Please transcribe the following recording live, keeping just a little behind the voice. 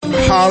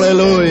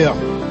Hallelujah.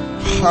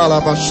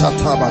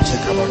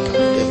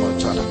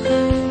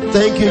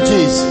 Thank you,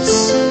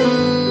 Jesus.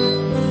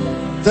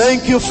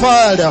 Thank you,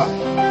 Father.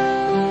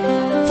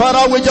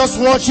 Father, we just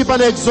worship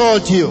and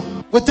exalt you.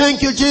 We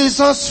thank you,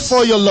 Jesus,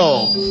 for your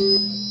love.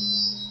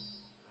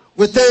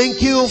 We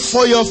thank you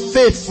for your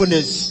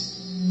faithfulness.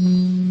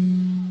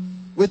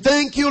 We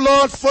thank you,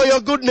 Lord, for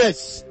your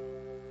goodness.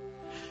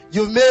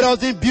 You've made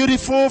us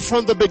beautiful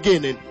from the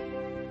beginning.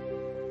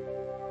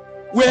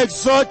 We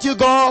exalt you,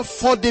 God,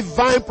 for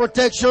divine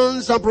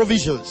protections and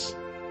provisions.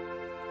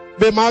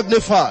 Be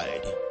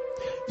magnified.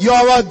 You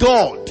are our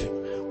God.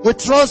 We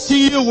trust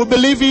in you. We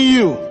believe in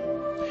you.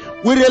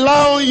 We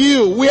rely on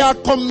you. We are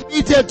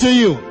committed to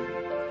you.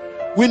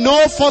 We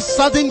know for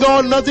certain,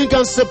 God, nothing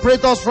can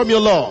separate us from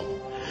your love.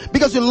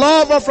 Because you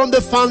love us from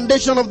the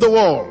foundation of the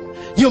world.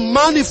 You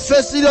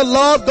manifested your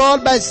love,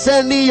 God, by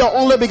sending your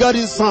only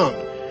begotten Son.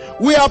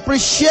 We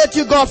appreciate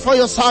you, God, for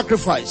your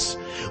sacrifice.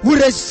 We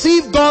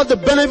receive, God, the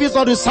benefits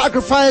of the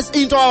sacrifice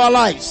into our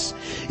lives,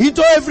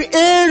 into every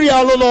area,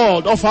 O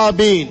Lord, of our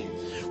being.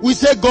 We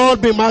say,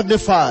 God, be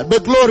magnified, be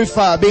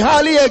glorified, be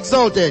highly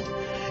exalted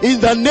in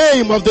the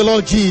name of the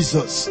Lord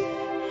Jesus.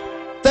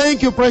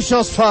 Thank you,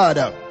 precious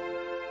Father.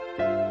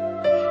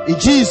 In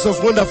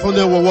Jesus' wonderful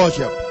name we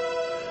worship.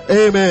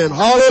 Amen.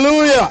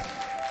 Hallelujah.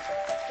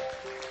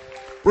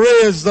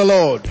 Praise the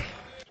Lord.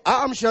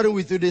 I'm sharing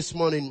with you this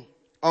morning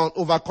on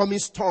overcoming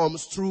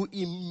storms through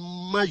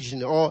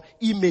imagine or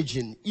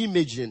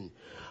imaging.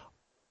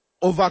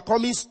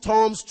 Overcoming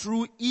storms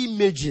through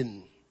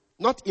imaging.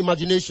 Not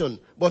imagination,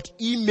 but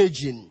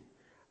imaging.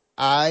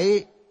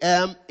 I-M-A-G-I-N-G.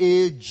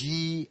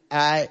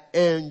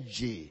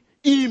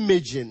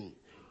 Imaging.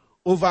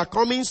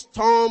 Overcoming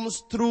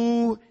storms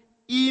through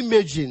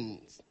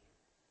imaging.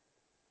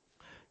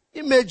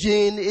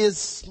 Imaging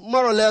is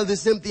more or less the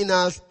same thing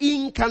as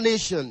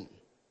incarnation.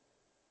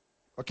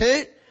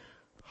 Okay?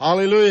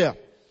 Hallelujah.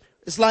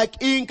 It's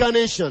like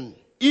incarnation.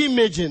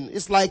 Imaging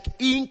is like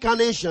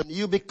incarnation.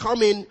 You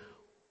becoming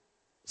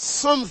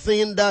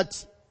something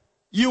that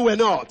you were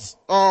not,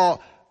 or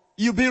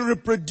you being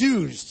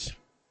reproduced.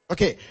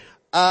 Okay.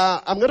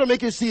 I'm going to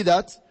make you see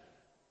that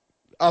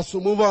as we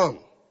move on.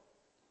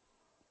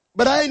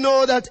 But I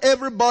know that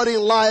everybody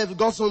in life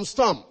got some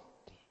storm.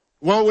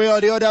 One way or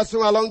the other,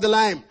 somewhere along the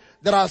line.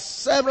 There are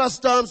several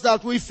storms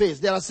that we face.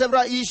 There are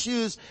several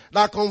issues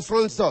that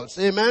confront us.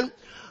 Amen.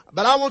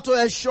 But I want to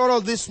assure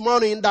us this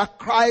morning that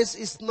Christ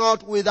is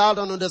not without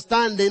an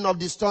understanding of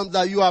the storms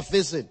that you are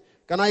facing.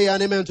 Can I hear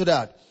an amen to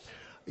that?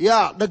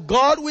 Yeah, the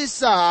God we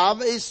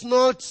serve is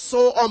not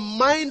so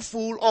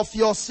unmindful of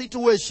your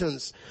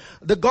situations.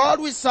 The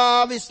God we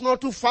serve is not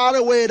too far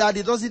away that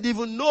he doesn't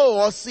even know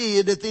or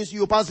see the things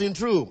you're passing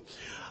through.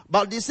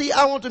 But you see,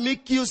 I want to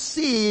make you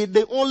see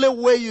the only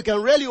way you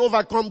can really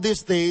overcome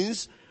these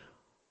things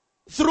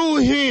through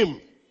him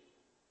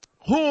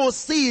who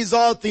sees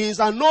all things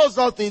and knows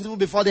all things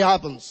before they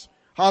happens.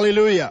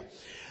 Hallelujah.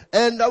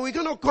 And we're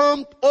going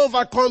to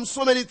overcome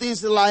so many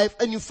things in life.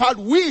 And in fact,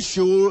 we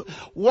should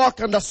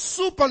walk in the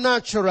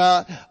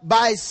supernatural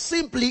by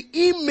simply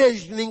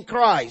imagining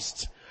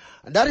Christ.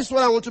 And that is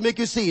what I want to make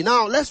you see.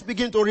 Now, let's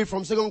begin to read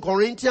from 2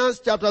 Corinthians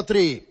chapter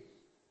 3.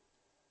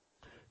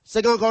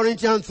 2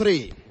 Corinthians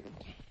 3.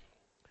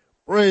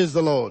 Praise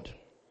the Lord.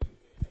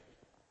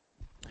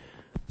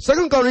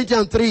 2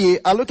 Corinthians 3,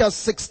 I look at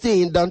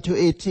 16 down to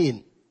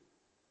 18.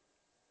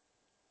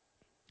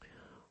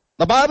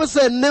 The Bible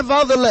said,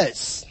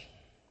 nevertheless,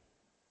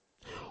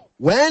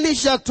 when he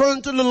shall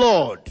turn to the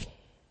Lord,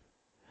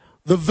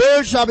 the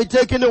veil shall be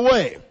taken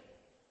away.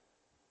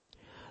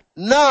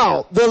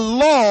 Now, the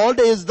Lord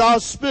is thou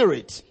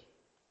Spirit.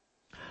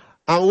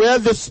 And where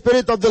the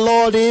Spirit of the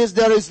Lord is,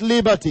 there is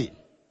liberty.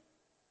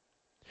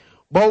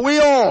 But we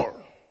all,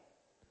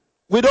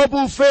 with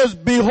open face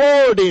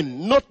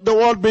beholding, not the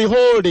word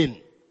beholding,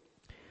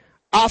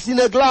 as in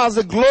a glass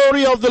the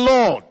glory of the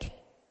Lord,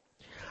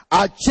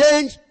 are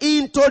changed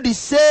into the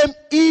same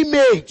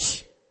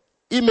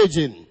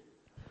imaging,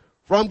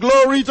 from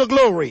glory to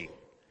glory,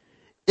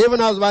 even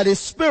as by the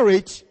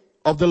Spirit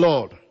of the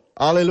Lord.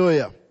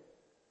 Hallelujah.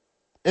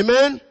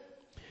 Amen.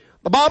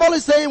 The Bible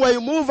is saying when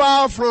you move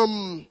out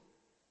from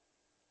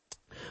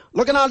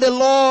looking at the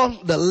law,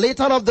 the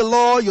letter of the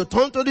law, you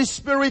turn to the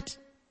Spirit,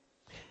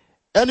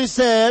 and he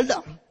said,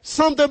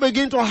 something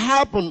begin to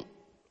happen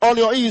on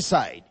your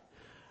inside.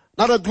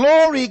 Now the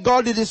glory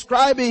God is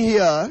describing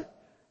here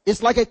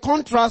is like a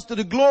contrast to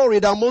the glory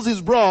that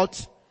Moses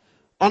brought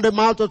on the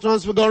Mount of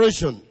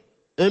Transfiguration.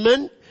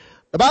 Amen.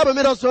 The Bible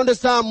made us to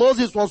understand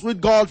Moses was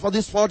with God for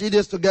these 40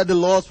 days to get the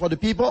laws for the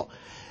people.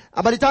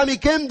 And by the time he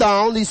came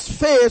down, his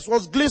face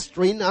was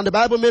glistering, and the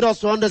Bible made us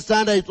to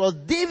understand that it was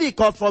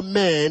difficult for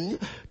men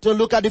to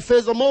look at the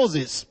face of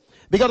Moses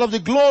because of the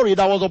glory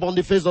that was upon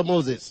the face of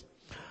Moses.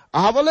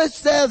 I have always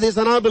said this,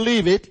 and I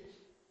believe it,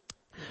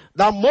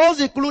 that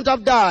Moses couldn't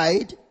have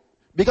died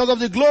because of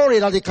the glory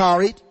that he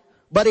carried,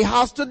 but he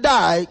has to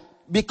die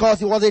because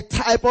he was a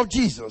type of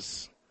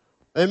Jesus.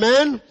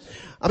 Amen?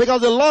 And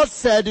because the Lord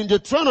said in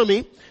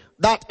Deuteronomy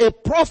that a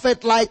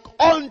prophet like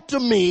unto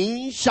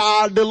me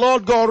shall the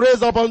Lord God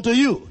raise up unto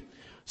you.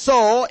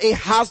 So it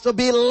has to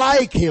be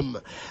like him.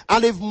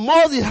 And if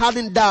Moses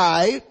hadn't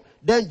died,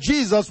 then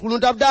Jesus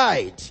wouldn't have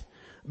died.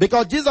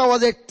 Because Jesus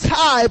was a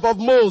type of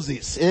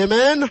Moses.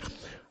 Amen?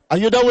 Are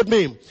you done with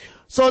me?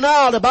 So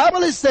now the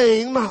Bible is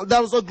saying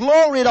there was a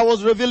glory that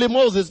was revealed in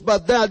Moses,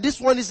 but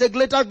this one is a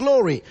greater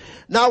glory.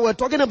 Now we're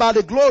talking about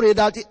the glory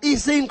that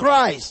is in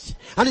Christ.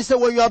 And he said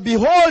when you are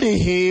beholding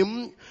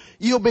him,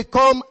 you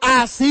become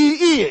as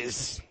he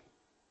is.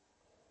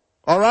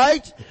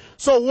 Alright?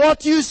 So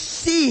what you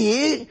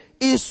see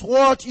is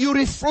what you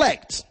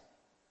reflect.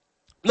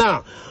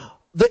 Now,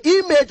 the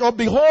image of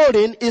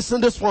beholding is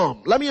in this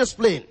form. Let me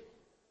explain.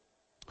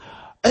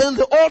 In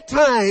the old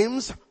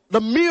times,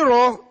 the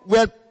mirror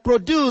were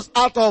produced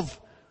out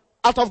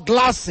of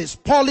glasses,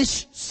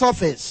 polished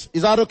surface.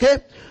 Is that okay?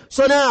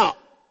 So now,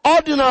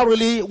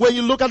 ordinarily, when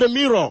you look at the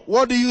mirror,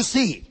 what do you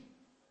see?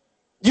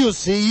 You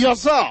see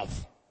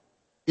yourself.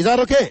 Is that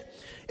okay?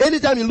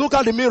 Anytime you look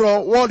at the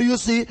mirror, what do you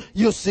see?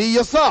 You see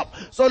yourself.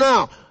 So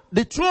now,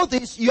 the truth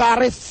is you are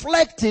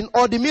reflecting,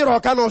 or the mirror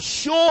kind of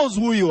shows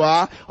who you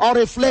are, or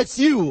reflects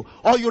you,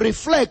 or you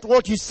reflect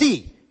what you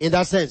see. In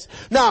that sense.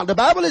 Now, the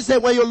Bible is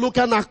saying when you're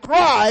looking at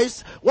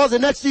Christ, what's the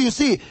next thing you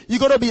see? You're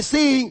going to be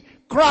seeing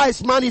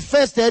Christ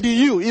manifested in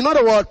you. In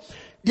other words,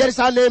 there is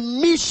an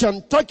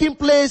emission taking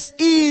place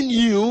in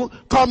you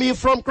coming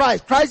from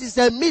Christ. Christ is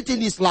emitting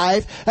his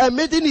life,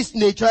 emitting his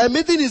nature,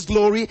 emitting his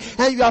glory,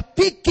 and you are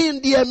picking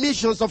the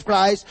emissions of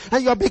Christ,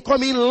 and you are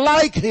becoming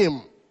like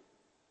him.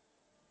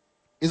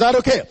 Is that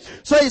okay?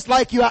 So it's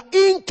like you are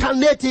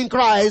incarnating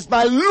Christ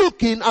by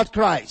looking at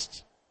Christ.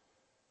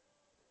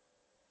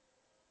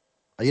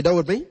 Are you done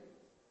with me?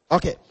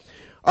 Okay.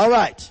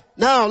 Alright.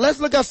 Now, let's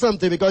look at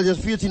something because there's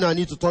a few things I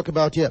need to talk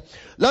about here.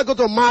 Let's go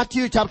to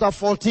Matthew chapter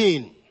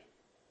 14.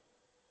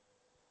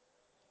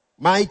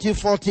 Matthew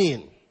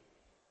 14.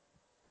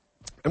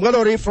 I'm going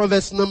to read from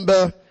verse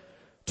number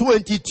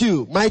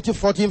 22. Matthew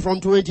 14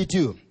 from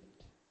 22.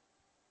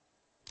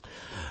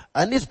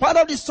 And it's part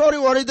of the story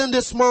we're reading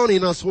this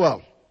morning as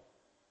well.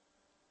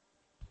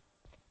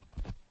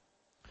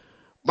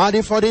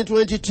 Matthew 14,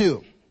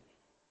 22.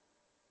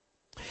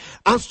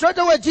 And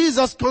straightway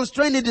Jesus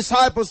constrained the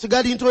disciples to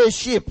get into a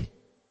ship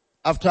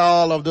after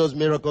all of those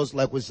miracles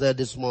like we said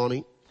this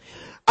morning,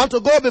 and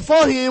to go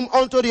before him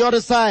unto the other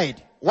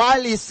side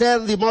while he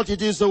sent the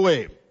multitudes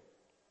away.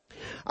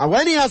 And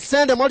when he had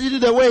sent the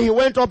multitude away, he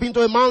went up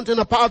into a mountain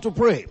apart to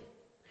pray.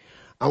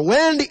 And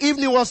when the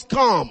evening was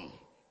come,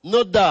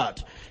 note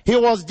that, he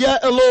was there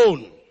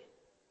alone.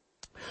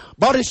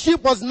 But the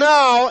ship was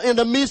now in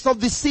the midst of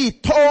the sea,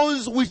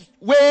 tossed with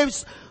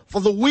waves, for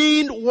the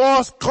wind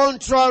was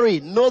contrary.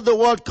 Note the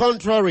word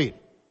contrary.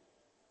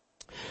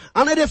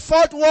 And at the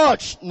fourth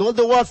watch, note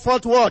the word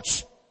fourth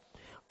watch,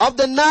 of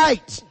the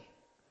night,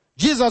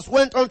 Jesus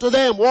went unto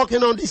them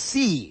walking on the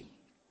sea.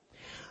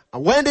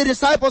 And when the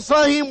disciples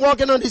saw him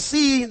walking on the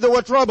sea, they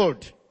were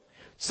troubled,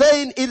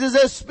 saying, it is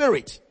a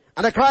spirit.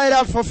 And they cried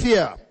out for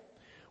fear.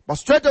 But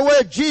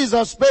straightway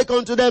Jesus spake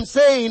unto them,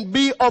 saying,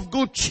 be of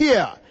good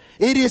cheer.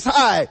 It is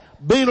I,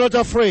 be not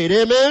afraid.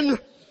 Amen.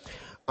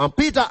 And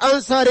Peter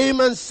answered him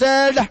and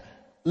said,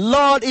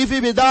 Lord, if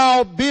it be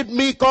thou, bid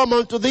me come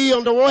unto thee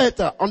on the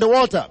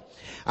water.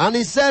 And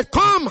he said,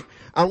 come.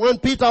 And when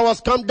Peter was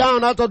come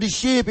down out of the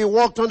ship, he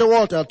walked on the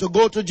water to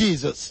go to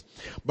Jesus.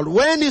 But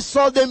when he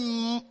saw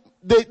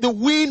the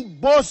wind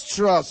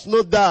boisterous,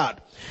 note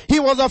that, he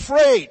was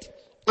afraid,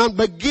 and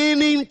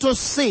beginning to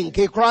sink,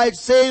 he cried,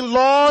 saying,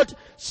 Lord,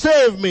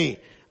 save me.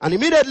 And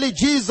immediately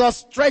Jesus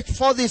stretched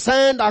forth his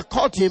hand and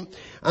caught him,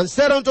 and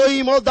said unto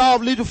him, O thou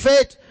of little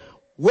faith,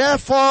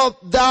 wherefore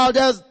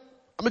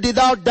did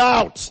thou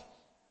doubt?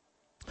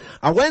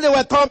 And when they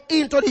were come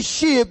into the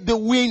ship, the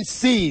wind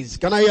ceased.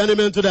 Can I hear an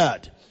amen to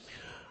that?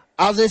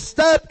 As they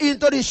stepped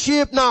into the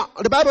ship, now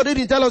the Bible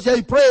didn't tell us that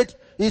he prayed.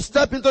 He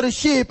stepped into the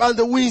ship and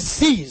the wind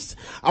ceased.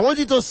 I want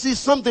you to see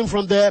something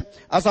from there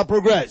as I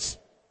progress.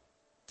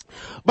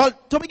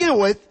 But to begin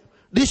with,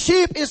 the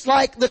ship is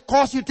like the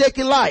course you take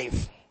in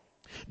life.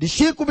 The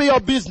ship could be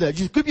your business.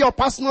 It could be your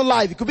personal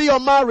life. It could be your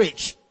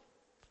marriage.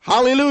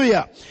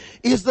 Hallelujah.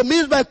 It's the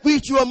means by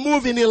which you are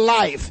moving in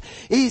life.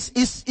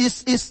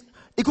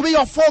 It could be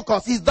your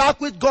focus. It's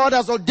that which God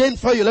has ordained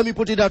for you. Let me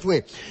put it that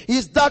way.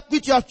 It's that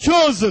which you have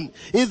chosen.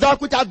 It's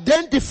that which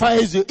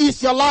identifies you.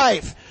 It's your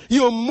life.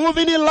 You're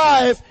moving in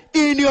life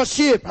in your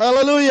ship.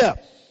 Hallelujah.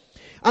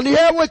 And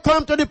here we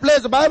come to the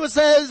place. The Bible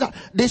says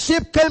the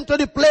ship came to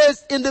the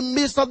place in the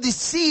midst of the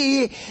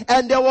sea,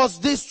 and there was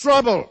this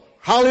trouble.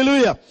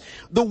 Hallelujah.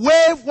 The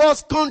wave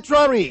was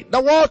contrary.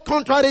 The word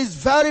contrary is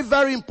very,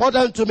 very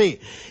important to me.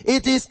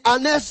 It is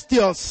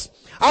anestios.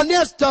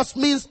 Anestios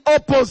means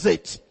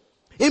opposite.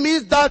 It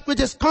means that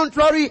which is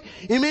contrary.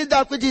 It means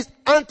that which is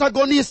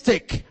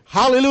antagonistic.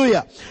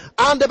 Hallelujah.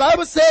 And the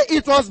Bible says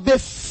it was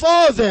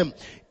before them.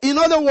 In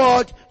other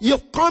words,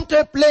 you've come to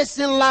a place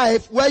in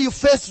life where you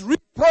face real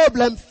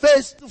problem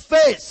face to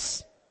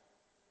face.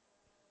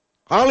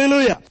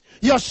 Hallelujah.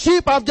 Your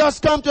ship have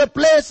just come to a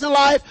place in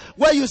life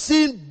where you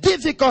see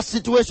difficult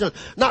situation.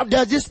 Now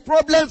there's this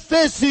problem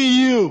facing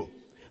you.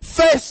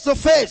 Face to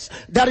face.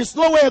 There is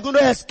no way you're going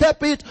to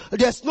escape it.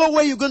 There's no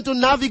way you're going to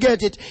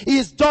navigate it.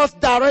 It's just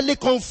directly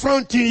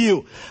confronting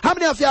you. How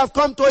many of you have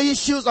come to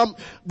issues,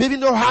 begin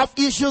to have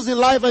issues in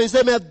life and you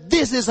say, man,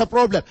 this is a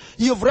problem.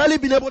 You've really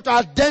been able to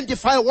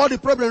identify what the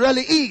problem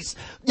really is.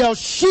 Your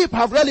ship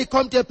have really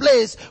come to a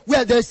place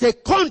where there's a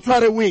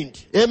contrary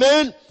wind.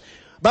 Amen?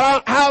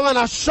 But I have an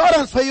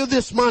assurance for you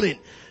this morning.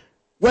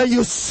 When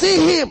you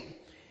see him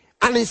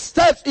and he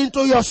steps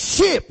into your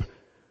ship,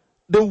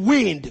 the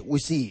wind will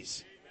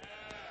cease.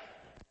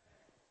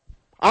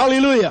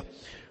 Hallelujah.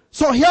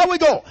 So here we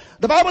go.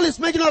 The Bible is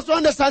making us to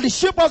understand the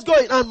ship was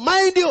going. And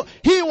mind you,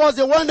 he was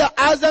the one that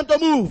asked them to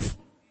move.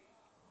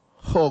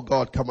 Oh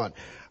God, come on.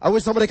 I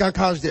wish somebody can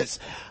catch this.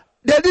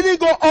 They didn't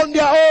go on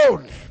their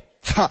own.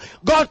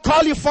 God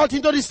called you forth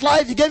into this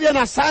life. He gave you an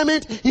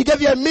assignment. He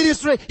gave you a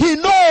ministry. He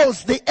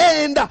knows the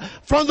end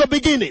from the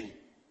beginning.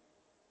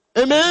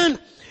 Amen.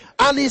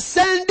 And he's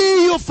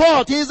sending you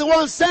forth. He's the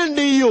one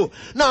sending you.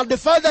 Now, the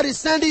fact that he's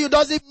sending you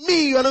doesn't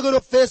mean you're not going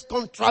to face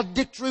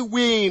contradictory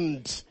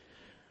wind.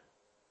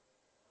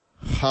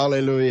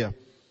 Hallelujah.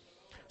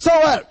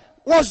 So,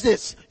 watch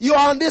this. You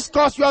are on this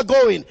course you are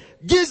going.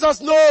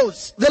 Jesus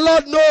knows. The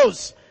Lord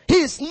knows.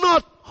 He is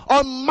not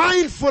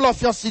unmindful of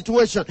your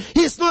situation.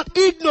 He is not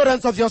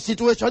ignorant of your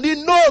situation.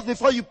 He knows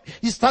before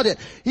he started.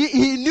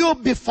 He knew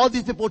before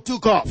these people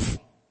took off.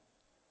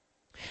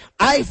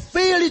 I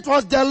feel it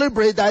was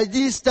deliberate that he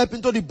didn't step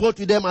into the boat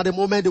with them at the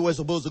moment they were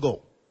supposed to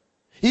go.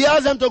 He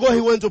asked them to go,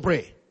 he went to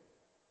pray.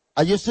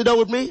 Are you still there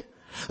with me?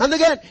 And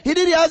again, he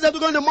didn't ask them to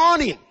go in the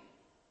morning.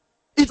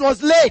 It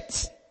was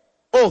late.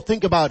 Oh,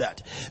 think about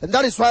that. And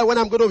that is why when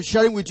I'm going to be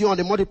sharing with you on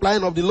the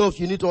multiplying of the loaves,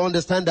 you need to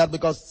understand that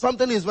because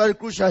something is very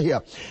crucial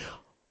here.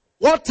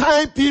 What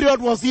time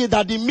period was it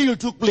that the meal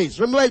took place?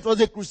 Remember it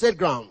was a crusade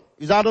ground.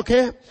 Is that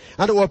okay?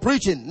 And they were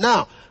preaching.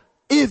 Now,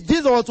 if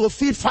this was to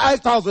feed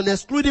 5,000,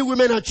 excluding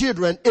women and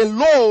children,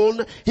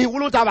 alone, he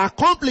wouldn't have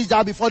accomplished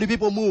that before the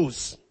people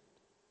moves.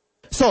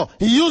 So,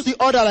 he used the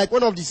order like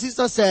one of the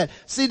sisters said,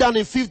 sit down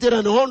in 50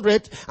 and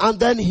 100, and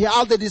then he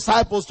asked the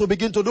disciples to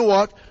begin to do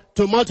what?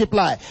 To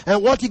multiply.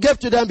 And what he gave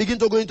to them begin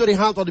to go into the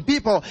hands of the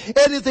people.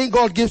 Anything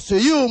God gives to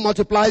you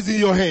multiplies in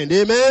your hand.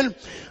 Amen?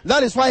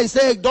 That is why he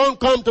said, don't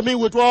come to me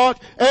with what?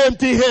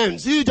 Empty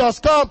hands. You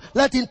just come,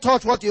 let him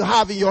touch what you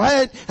have in your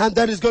hand, and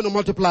then he's going to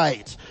multiply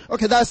it.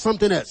 Okay, that's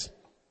something else.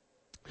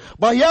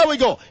 But here we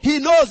go. He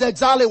knows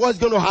exactly what's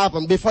going to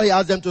happen before he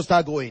asks them to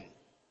start going.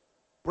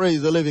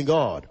 Praise the living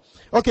God.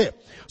 Okay.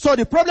 So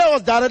the problem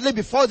was directly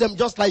before them,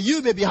 just like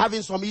you may be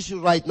having some issues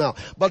right now,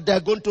 but they're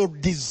going to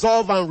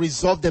dissolve and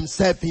resolve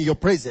themselves in your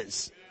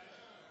presence.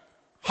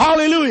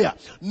 Hallelujah.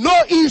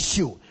 No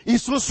issue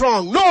is too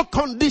strong. No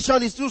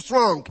condition is too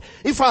strong.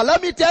 In fact,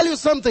 let me tell you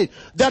something.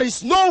 There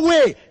is no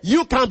way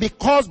you can be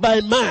caused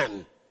by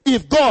man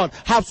if God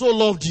has so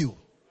loved you.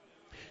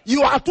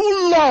 You are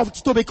too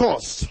loved to be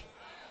caused.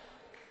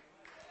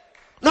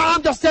 Now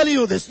I'm just telling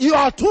you this. You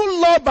are too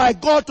loved by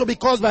God to be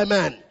caused by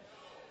man.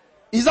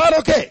 Is that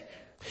okay?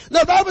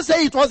 The Bible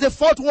says it was the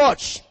fourth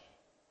watch.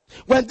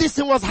 When this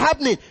thing was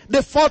happening,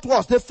 the fourth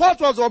watch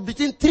was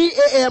between 3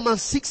 a.m. and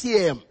 6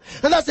 a.m.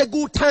 And that's a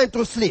good time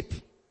to sleep.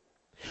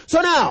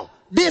 So now,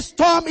 this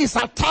storm is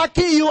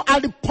attacking you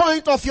at the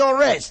point of your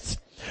rest.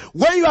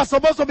 When you are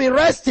supposed to be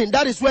resting,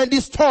 that is when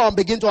this storm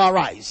begins to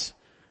arise.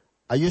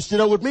 Are you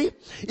still with me?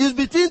 It's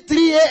between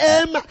 3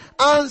 a.m.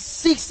 and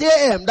 6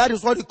 a.m. That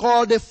is what we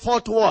call the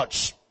fourth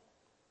watch.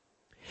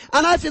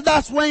 And I think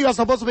that's when you are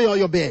supposed to be on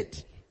your bed.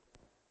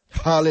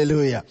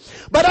 Hallelujah.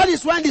 But that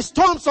is when the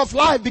storms of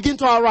life begin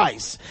to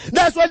arise.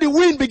 That's when the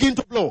wind begin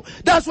to blow.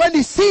 That's when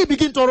the sea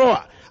begin to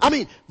roar. I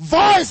mean,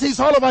 voices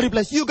all over the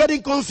place. You're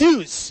getting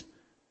confused.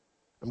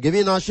 I'm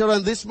giving an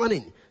assurance this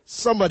morning.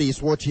 Somebody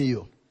is watching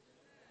you.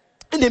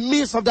 In the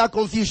midst of that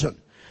confusion.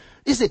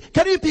 You see,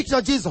 can you picture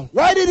Jesus?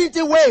 Why didn't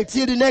he wait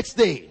till the next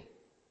day?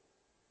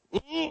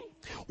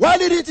 Why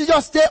didn't he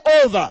just stay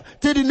over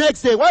till the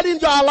next day? Why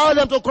didn't you allow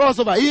them to cross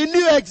over? He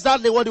knew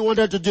exactly what he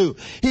wanted to do.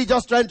 He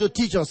just trying to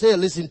teach us, hey,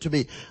 listen to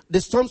me.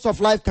 The storms of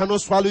life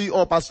cannot swallow you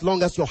up as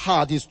long as your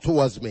heart is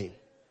towards me.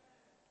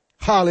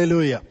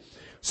 Hallelujah.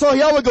 So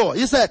here we go.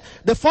 He said,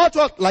 the fourth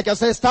watch, like I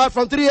said, start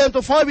from 3 a.m.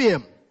 to 5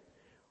 a.m.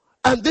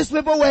 And these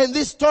people were in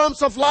these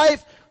storms of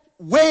life,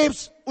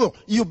 waves. Well,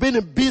 you've been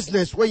in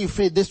business where you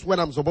feel this when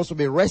I'm supposed to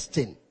be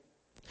resting.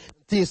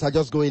 Things are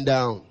just going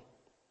down.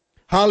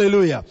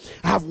 Hallelujah.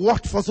 I have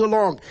worked for so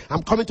long.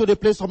 I'm coming to the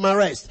place of my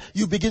rest.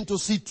 You begin to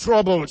see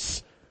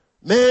troubles.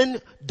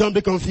 Men, don't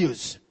be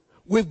confused.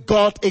 We've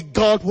got a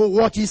God who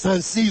watches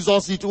and sees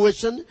our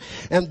situation.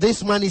 And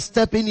this man is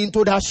stepping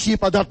into that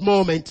ship at that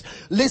moment.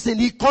 Listen,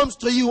 he comes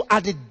to you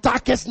at the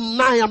darkest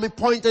night,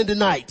 point in the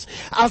night.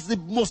 As the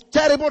most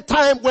terrible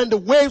time when the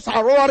waves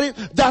are roaring,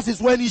 that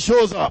is when he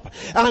shows up.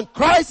 And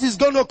Christ is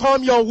going to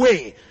come your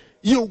way.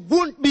 you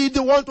won't be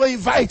the one to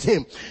invite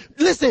him.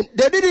 Listen,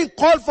 they didn't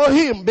call for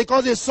him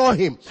because they saw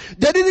him.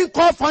 They didn't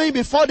call for him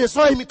before they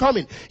saw him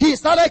coming. He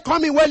started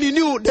coming when he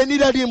knew they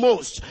needed him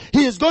most.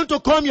 He is going to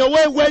come your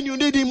way when you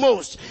need him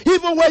most.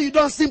 Even when you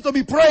don't seem to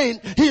be praying,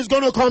 he is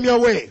going to come your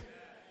way.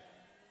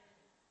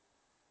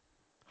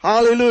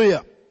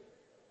 Hallelujah.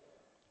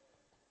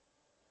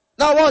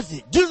 Now what's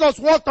it? Jesus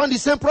walked on the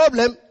same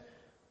problem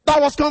that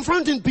was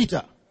confronting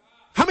Peter.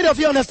 How many of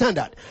you understand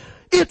that?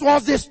 It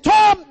was the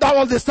storm that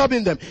was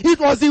disturbing them. It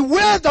was the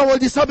wave that was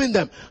disturbing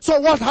them. So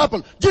what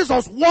happened?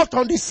 Jesus walked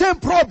on the same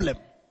problem.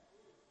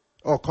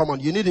 Oh, come on,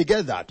 you need to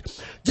get that.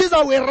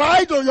 Jesus will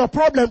ride on your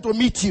problem to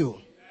meet you.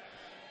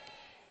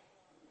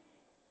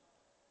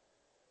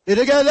 Did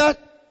you get that?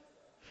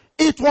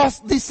 It was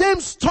the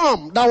same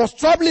storm that was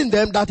troubling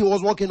them that he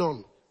was walking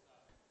on.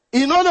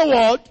 In other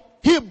words,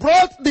 he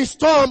brought the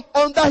storm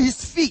under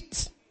his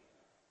feet.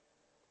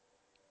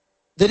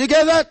 Did you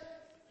get that?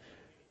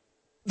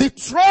 The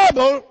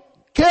trouble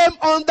came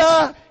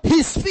under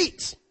his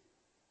feet.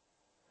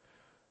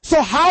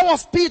 So how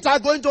was Peter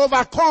going to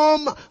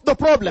overcome the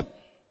problem?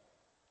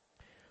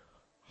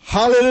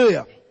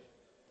 Hallelujah.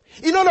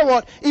 In other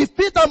words, if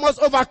Peter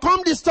must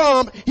overcome the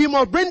storm, he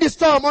must bring the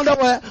storm on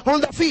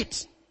the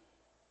feet.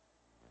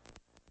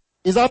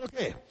 Is that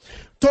okay?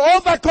 To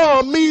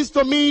overcome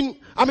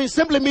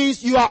simply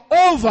means you are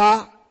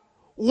over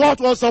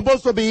what was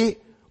supposed to be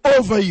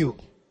over you.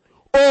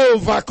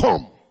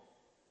 Overcome.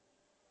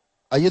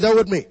 Are you there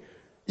with me?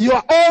 You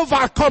are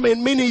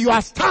overcoming, meaning you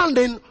are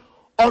standing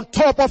on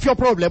top of your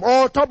problem,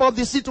 or on top of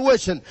the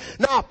situation.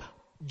 Now,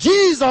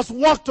 Jesus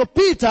walked to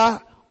Peter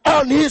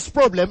on his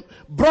problem,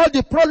 brought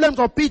the problem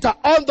to Peter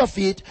on the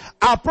feet,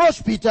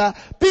 approached Peter.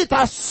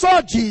 Peter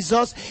saw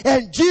Jesus,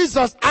 and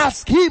Jesus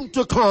asked him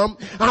to come,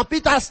 and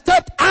Peter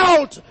stepped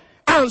out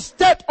and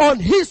stepped on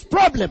his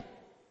problem.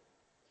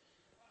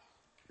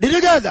 Did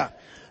you get that?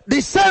 The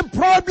same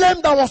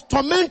problem that was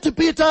tormenting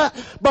Peter,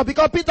 but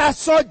because Peter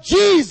saw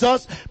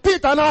Jesus,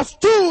 Peter now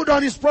stood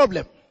on his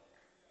problem.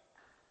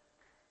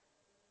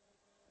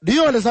 Do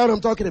you understand what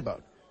I'm talking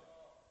about?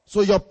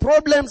 So your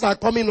problems are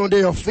coming under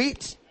your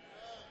feet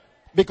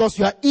because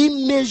you are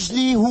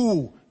imagining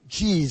who?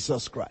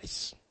 Jesus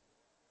Christ.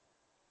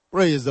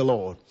 Praise the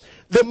Lord.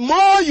 The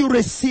more you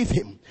receive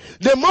him,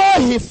 the more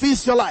he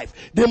fills your life,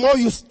 the more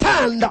you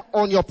stand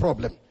on your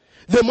problem.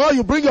 The more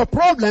you bring your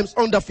problems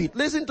on the feet.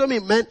 Listen to me,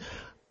 man.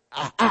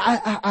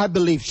 I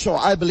believe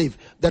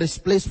there is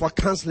place for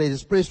counseling, there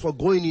is place for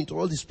going into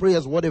all these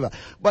prayers, whatever.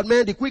 But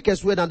man, the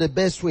quickest way and the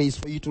best way is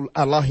for you to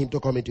allow him to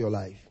come into your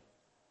life.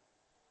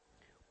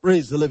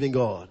 Praise the living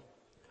God.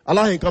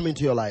 Allow him to come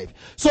into your life.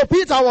 So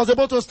Peter was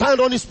able to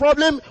stand on his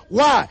problem.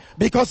 Why?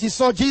 Because he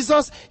saw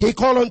Jesus, he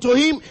called unto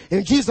him,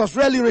 and Jesus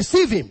really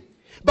received him.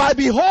 By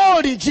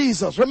beholding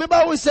Jesus. Remember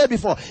what we said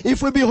before.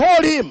 If we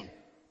behold him,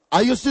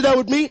 are you still there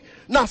with me?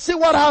 Now see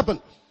what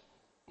happened.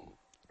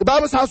 The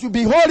Bible says, we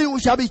behold him, we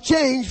shall be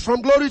changed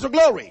from glory to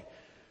glory.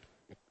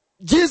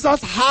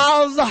 Jesus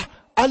has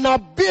an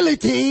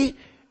ability,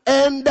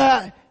 and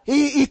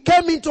he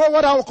came into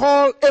what I would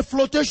call a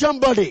flotation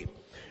body.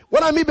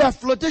 What I mean by a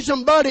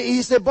flotation body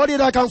is a body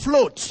that can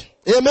float.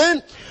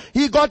 Amen?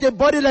 He got a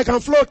body that can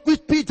float,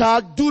 which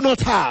Peter do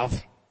not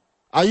have.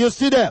 Are you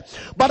still there?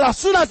 But as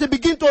soon as they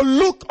begin to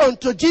look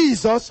unto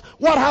Jesus,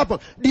 what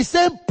happened? The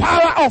same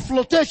power of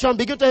flotation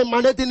began to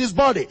emanate in his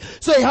body.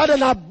 So he had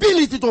an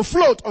ability to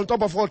float on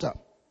top of water.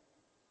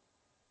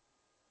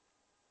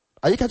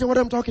 Are you catching what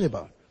I'm talking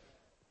about?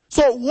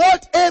 So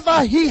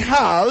whatever he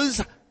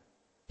has,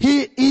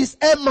 he is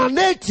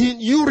emanating,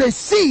 you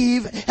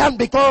receive and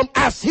become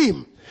as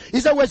him. He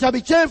said, we shall be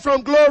changed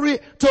from glory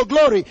to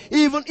glory,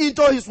 even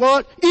into his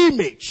what?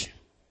 Image.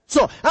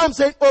 So I'm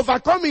saying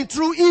overcoming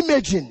through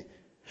imaging.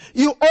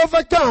 You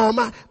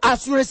overcome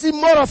as you receive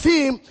more of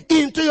him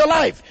into your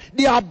life.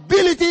 The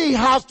ability he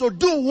has to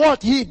do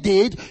what he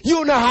did,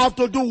 you now have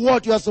to do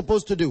what you are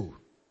supposed to do.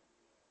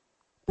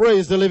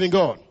 Praise the living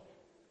God.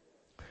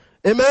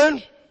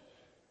 Amen.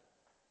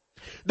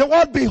 The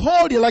word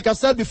beholding, like I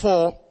said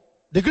before,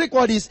 the Greek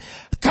word is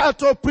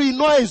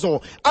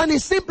katoprinoizo, and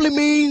it simply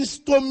means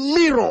to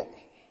mirror.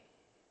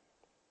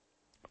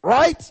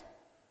 Right?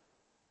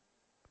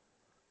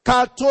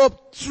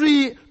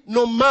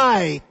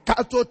 Katotrinomai.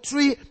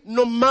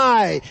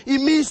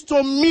 It means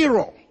to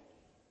mirror.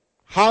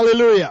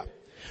 Hallelujah.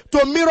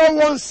 To mirror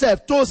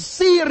oneself. To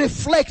see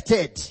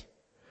reflected.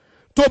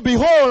 To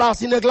behold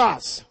as in a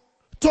glass.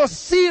 To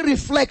see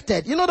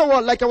reflected. You know the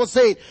word, like I was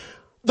saying,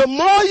 the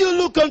more you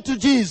look unto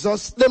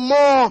Jesus, the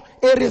more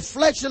a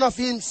reflection of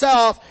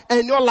himself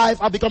and your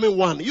life are becoming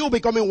one. You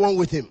becoming one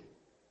with him.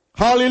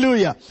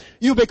 Hallelujah.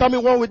 You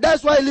becoming one with.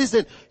 That's why,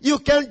 listen, you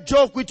can't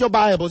joke with your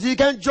Bibles. You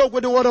can't joke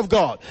with the Word of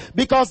God.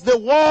 Because the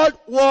Word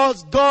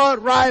was God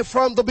right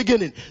from the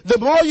beginning. The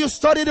more you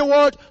study the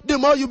Word, the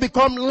more you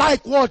become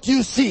like what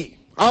you see.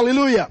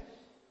 Hallelujah.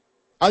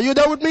 Are you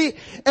there with me?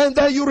 And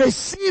then you're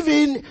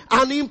receiving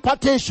an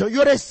impartation.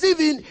 You're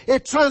receiving a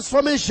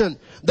transformation.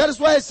 That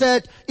is why I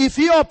said, if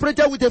he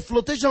operated with a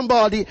flotation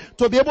body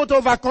to be able to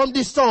overcome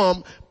the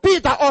storm,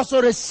 Peter also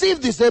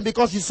received the same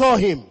because he saw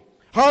him.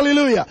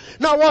 Hallelujah.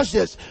 Now watch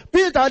this.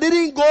 Peter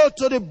didn't go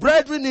to the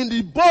brethren in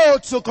the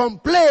boat to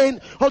complain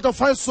or to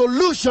find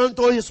solution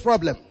to his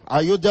problem.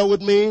 Are you there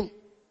with me?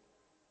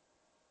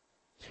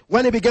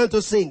 When he began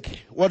to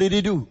sink, what did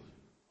he do?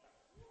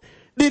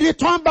 Did he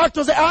turn back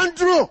to say,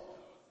 Andrew?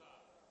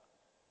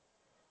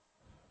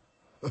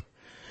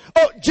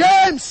 Oh,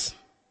 James,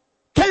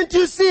 can't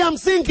you see I'm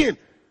sinking?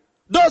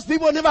 Those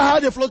people never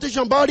had a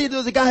flotation body,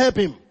 they can't help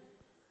him.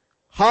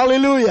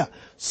 Hallelujah.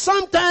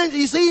 Sometimes,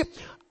 you see,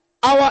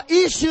 our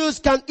issues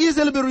can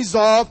easily be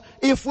resolved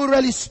if we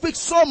really speak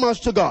so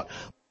much to God.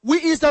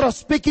 We, instead of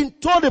speaking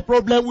to the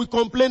problem, we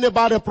complain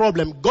about the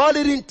problem. God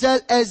didn't tell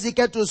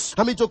Ezekiel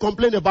to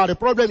complain about the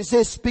problem. He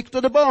says, speak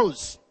to the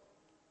bones.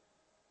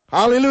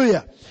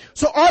 Hallelujah.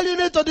 So all you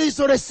need to do is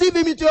to receive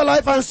him into your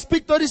life and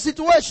speak to the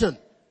situation.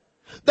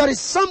 There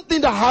is something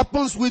that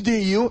happens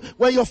within you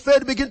when your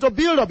faith begins to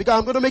build up, because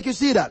I'm going to make you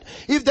see that.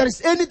 If there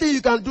is anything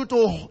you can do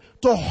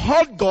to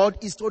hurt God,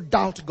 is to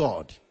doubt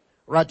God.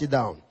 Write it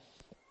down.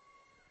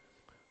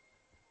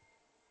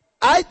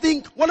 I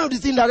think one of the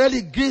things that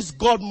really grieves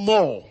God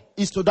more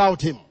is to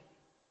doubt him.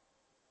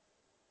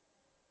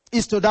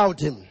 Is to doubt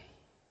him.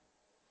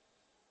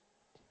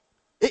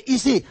 You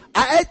see,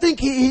 I think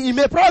he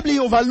may probably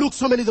overlook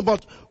so many things,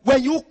 but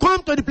when you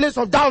come to the place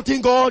of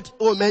doubting God,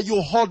 oh man,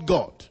 you hurt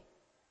God.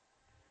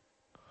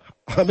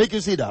 I'll make you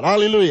see that.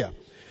 Hallelujah.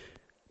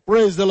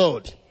 Praise the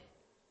Lord.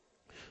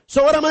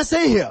 So what am I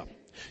saying here?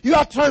 You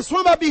are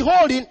transformed by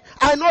beholding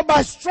and not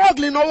by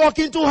struggling or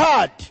working too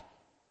hard.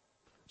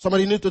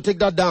 Somebody need to take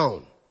that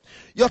down.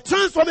 Your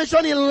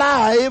transformation in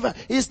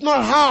life is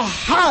not how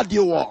hard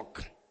you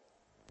work.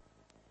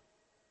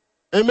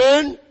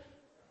 Amen?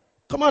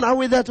 Come on, are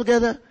we there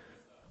together?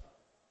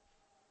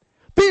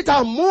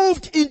 Peter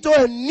moved into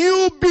a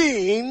new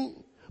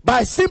being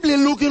by simply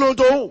looking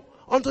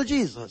unto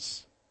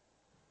Jesus.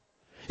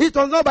 It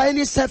was not by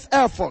any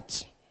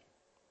self-effort.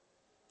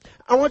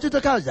 I want you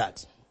to catch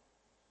that.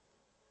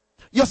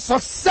 Your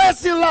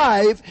success in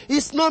life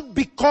is not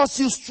because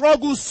you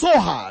struggle so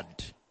hard.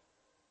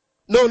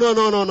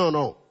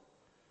 No.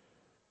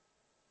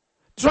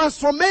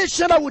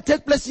 Transformation that will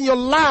take place in your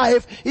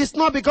life is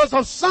not because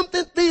of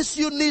things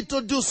you need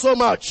to do so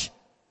much.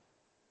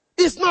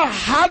 It's not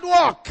hard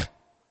work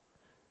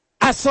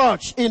as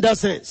such in that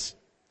sense.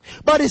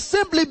 But it's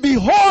simply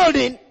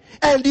beholding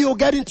and you're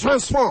getting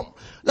transformed.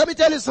 Let me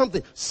tell you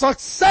something.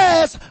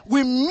 Success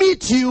will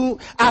meet you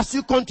as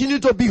you continue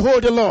to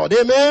behold the Lord.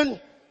 Amen?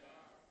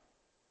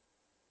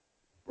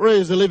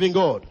 Praise the living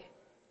God.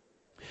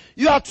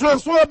 You are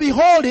transformed by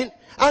beholding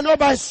and not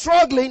by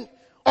struggling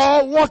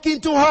or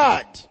working too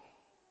hard.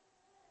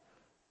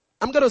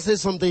 I'm going to say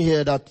something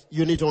here that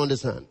you need to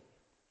understand.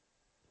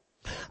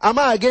 Am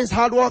I against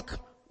hard work?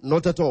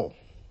 Not at all.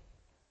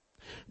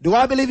 Do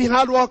I believe in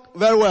hard work?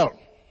 Very well.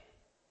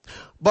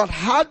 But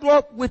hard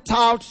work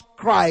without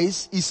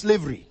Christ is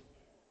slavery.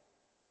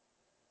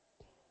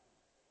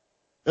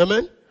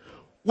 Amen?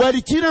 Were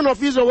the children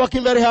of Israel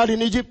working very hard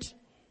in Egypt?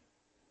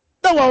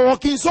 They were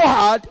working so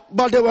hard,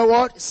 but they were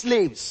what?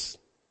 Slaves.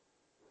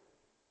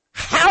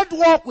 Hard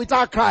work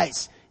without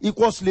Christ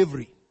equals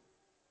slavery.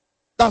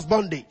 That's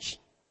bondage.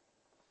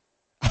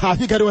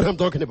 You get what I'm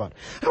talking about?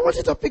 I want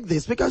you to pick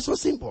this because it's so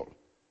simple.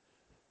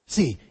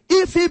 See,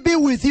 if he be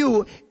with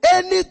you,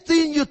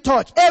 anything you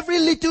touch, every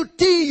little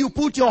thing you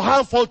put your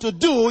hand for to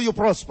do, you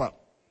prosper.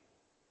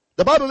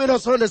 The Bible made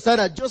us understand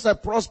that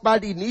Joseph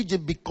prospered in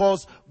Egypt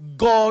because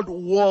God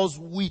was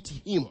with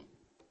him.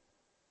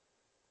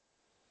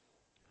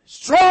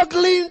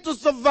 Struggling to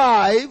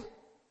survive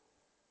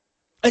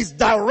is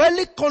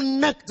directly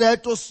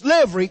connected to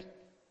slavery,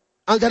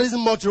 and there isn't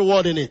much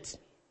reward in it.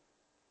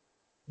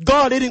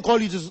 God didn't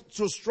call you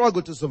to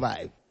struggle to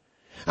survive.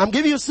 I'm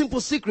giving you a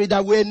simple secret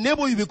that will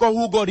enable you to become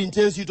who God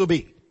intends you to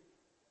be.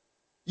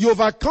 You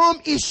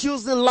overcome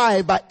issues in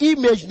life by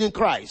imagining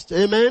Christ.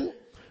 Amen?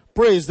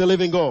 Praise the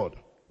living God.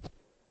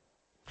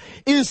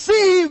 In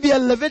seeing him be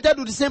elevated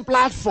to the same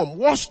platform,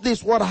 watch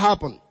this, what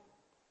happened.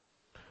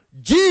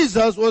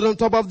 Jesus was on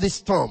top of the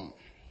storm.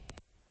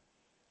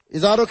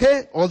 Is that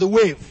okay? Or the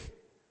wave.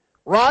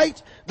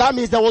 Right? That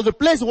means there was a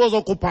place he was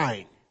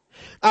occupying.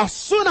 As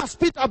soon as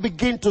Peter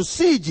began to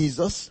see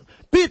Jesus,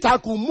 Peter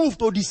could move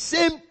to the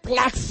same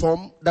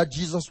platform that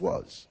Jesus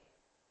was.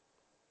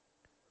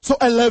 So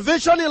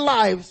elevation in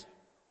life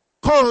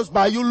comes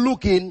by you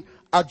looking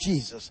at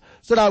Jesus.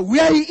 So that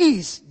where he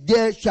is,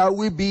 there shall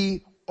we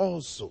be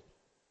also.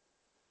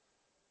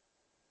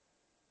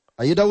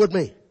 Are you there with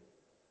me?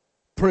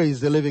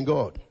 Praise the living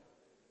God.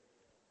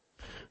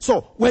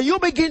 So when you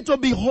begin to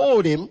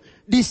behold him,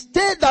 the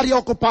state that he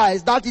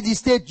occupies, that is the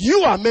state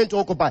you are meant to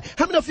occupy.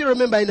 How many of you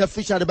remember in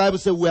Ephesians, the Bible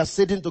says we are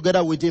sitting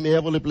together with him in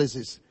heavenly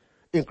places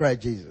in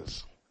Christ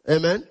Jesus.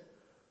 Amen?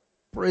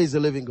 Praise the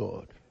living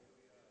God.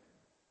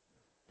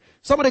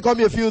 Somebody called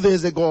me a few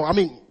days ago.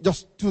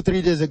 Just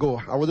 2-3 days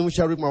ago. I was in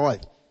sharing with my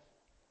wife.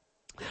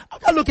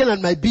 After looking at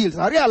my bills,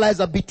 I realized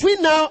that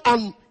between now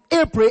and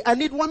April, I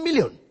need 1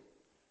 million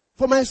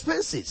for my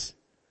expenses.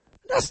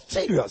 That's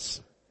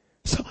serious.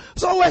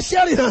 So we're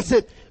sharing and I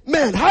said,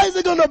 man, how is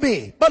it going to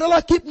be? But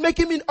Allah keep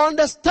making me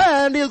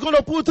understand He's going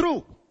to pull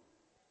through.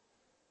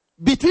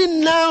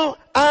 Between now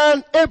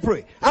and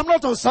April, I'm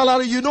not on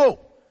salary, you know.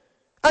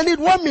 I need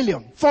 1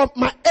 million for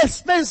my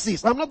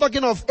expenses. I'm not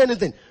talking of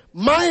anything.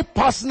 My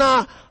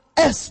personal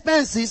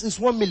expenses is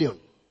 1 million.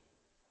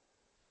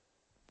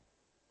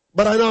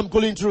 But I know I'm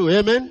pulling through.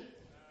 Amen.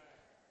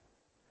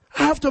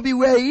 I have to be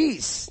where He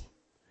is.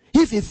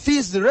 If He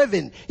feeds the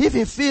raven, if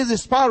He feeds the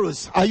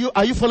sparrows, are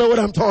you following what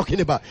I'm talking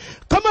about?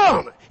 Come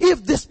on.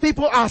 If these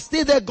people are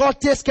still there, God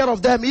takes care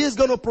of them. He is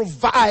going to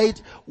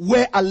provide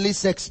where at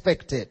least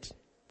expected.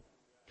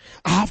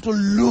 I have to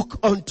look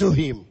unto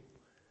Him.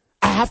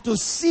 I have to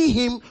see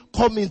Him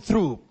coming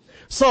through.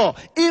 So,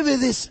 if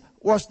it is,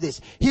 watch this,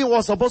 He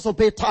was supposed to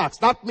pay tax.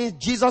 That means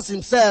Jesus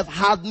Himself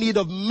had need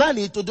of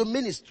money to do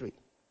ministry.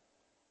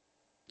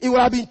 He would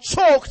have been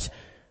choked.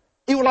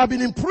 He would have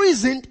been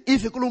imprisoned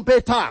if He couldn't pay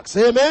tax.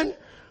 Amen?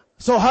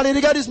 So how did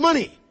He get His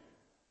money?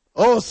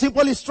 Oh,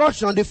 simple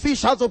instruction. The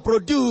fish has to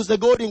produce a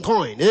golden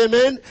coin.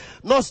 Amen?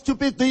 Not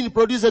stupid thing to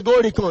produce a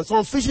golden coin.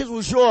 Some fishes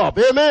will show up.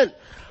 Amen?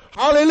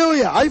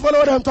 Hallelujah. Are you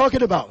following what I'm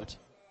talking about?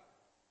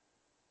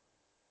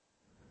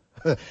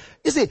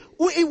 You see,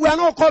 we are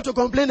not called to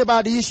complain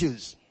about the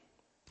issues.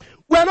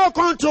 We are not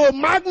called to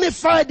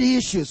magnify the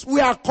issues. We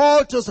are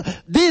called to,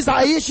 these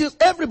are issues,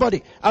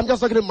 everybody. I'm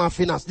just talking about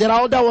finance. There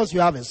are other ones you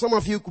haven't. Some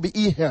of you could be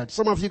e-heard.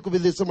 Some of you could be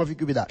this, some of you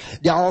could be that.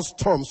 They are all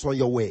storms on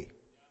your way.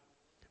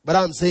 But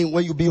I'm saying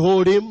when you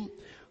behold Him,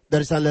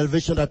 there is an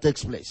elevation that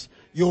takes place.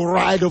 You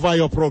ride over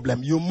your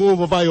problem. You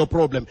move over your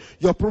problem.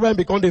 Your problem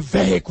becomes the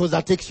vehicle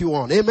that takes you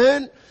on.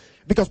 Amen?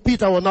 Because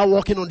Peter was now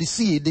walking on the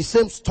sea. The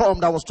same storm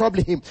that was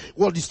troubling him,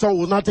 well, the storm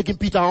was not taking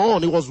Peter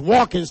on. He was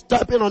walking,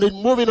 stepping on it,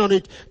 moving on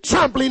it,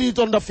 trampling it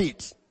on the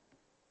feet.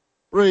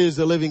 Praise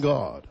the living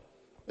God.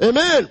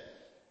 Amen.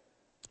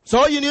 So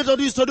all you need to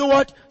do is to do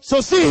what?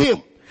 So see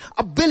Him.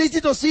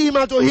 Ability to see Him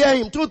and to hear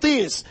Him. Two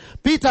things.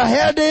 Peter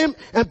heard Him,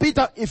 and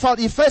Peter,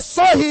 he first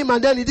saw Him,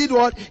 and then he did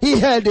what? He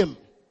heard Him.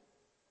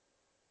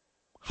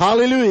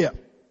 Hallelujah.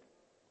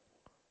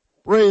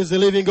 Praise the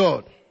living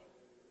God.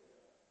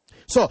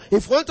 So,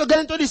 if we want to get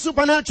into the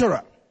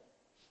supernatural,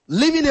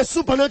 living a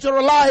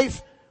supernatural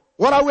life,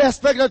 what are we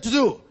expected to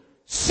do?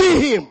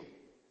 See Him.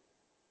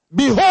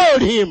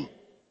 Behold Him.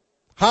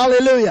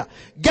 Hallelujah.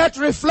 Get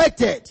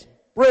reflected.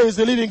 Praise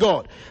the living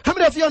God. How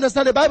many of you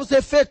understand the Bible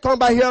says faith comes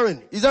by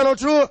hearing? Is that not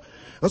true?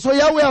 And so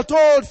here we are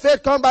told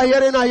faith comes by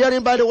hearing and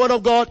hearing by the word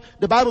of God.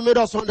 The Bible made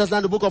us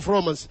understand the book of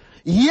Romans.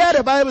 Here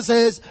the Bible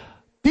says,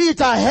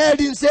 Peter heard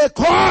Him say,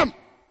 come.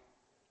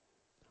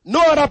 No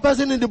other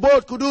person in the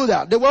boat could do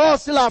that. They were all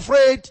still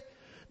afraid.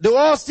 They were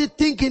all still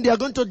thinking they are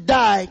going to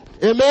die.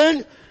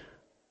 Amen.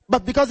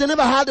 But because they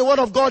never had the word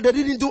of God, they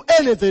didn't do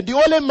anything. The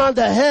only man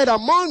that heard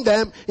among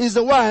them is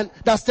the one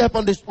that stepped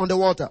on the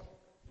water.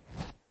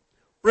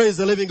 Praise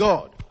the living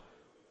God.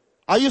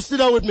 Are you still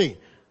there with me?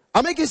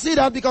 I make you see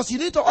that because you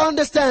need to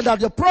understand that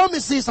the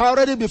promises are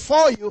already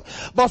before you,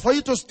 but for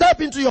you to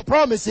step into your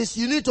promises,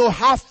 you need to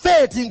have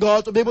faith in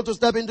God to be able to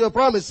step into your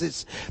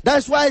promises.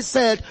 That's why I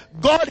said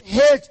God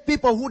hates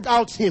people who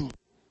doubt Him.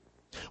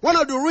 One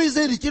of the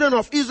reasons the children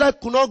of Israel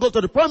could not go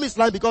to the promised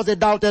land because they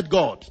doubted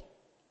God.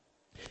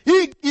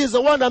 He is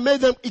the one that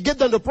made them, He gave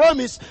them the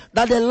promise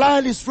that the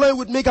land is flowing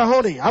with milk and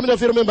honey. How many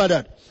of you remember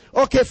that?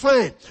 Okay,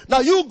 fine.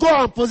 Now you go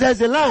and possess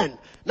the land.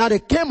 Now they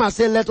came and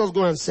said, let us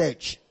go and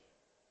search.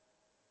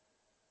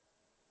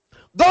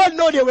 God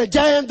knew they were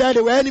giants there,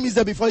 they were enemies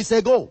there before He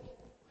said go.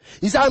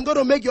 He said, I'm going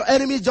to make your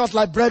enemies just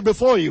like bread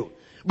before you.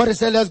 But He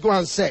said, let's go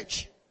and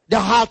search.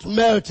 Their heart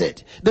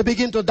melted. They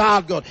begin to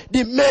doubt God.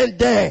 The men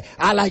there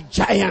are like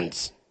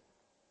giants.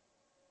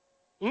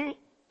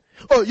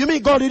 Oh, you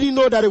mean God didn't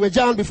know that they were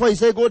giants before He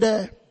said go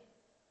there?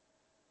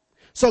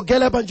 So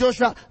Caleb and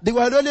Joshua, they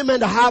were the only men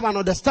that have an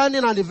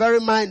understanding and the very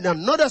mind.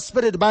 And not the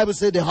spirit, the Bible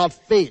said they had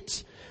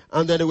faith.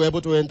 And then they were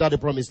able to enter the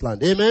promised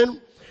land. Amen.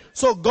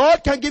 So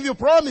God can give you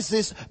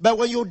promises, but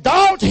when you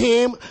doubt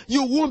Him,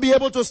 you won't be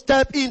able to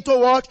step into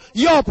what?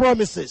 Your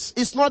promises.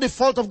 It's not the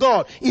fault of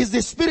God. It's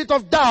the spirit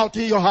of doubt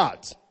in your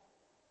heart.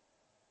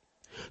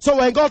 So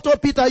when God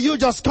told Peter, you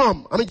just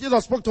come.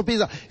 Jesus spoke to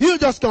Peter, you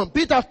just come.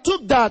 Peter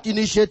took that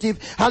initiative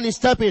and he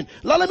stepped in.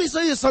 Now let me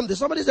say you something.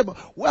 Somebody said,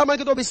 where am I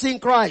going to be seeing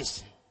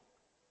Christ?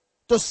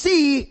 To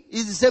see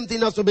is the same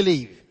thing as to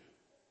believe.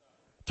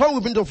 Turn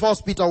with me to 1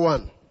 Peter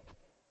 1.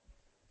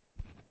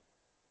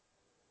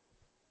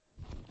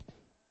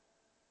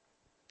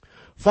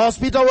 1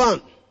 Peter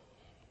 1.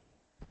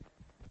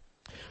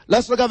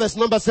 Let's look at verse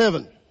number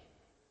 7.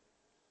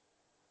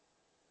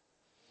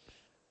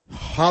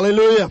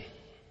 Hallelujah.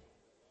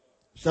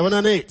 7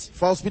 and 8.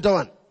 1 Peter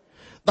 1.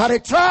 That a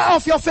trial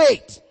of your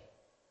faith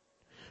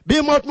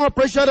be much more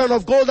precious than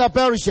of gold that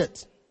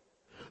perisheth,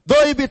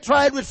 though it be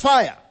tried with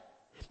fire,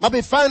 might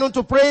be found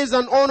unto praise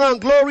and honor and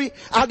glory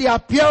at the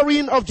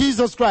appearing of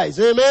Jesus Christ.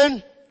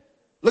 Amen.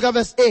 Look at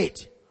verse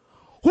 8.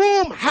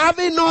 Whom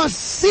having not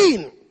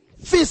seen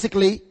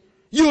physically,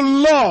 you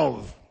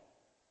love,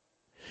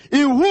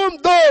 in whom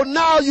though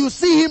now you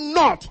see Him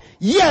not,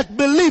 yet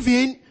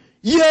believing,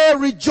 ye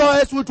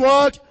rejoice with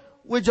what?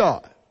 With joy.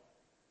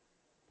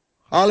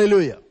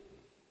 Hallelujah.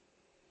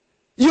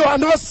 You are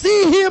not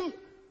seeing him,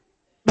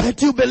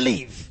 but you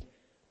believe.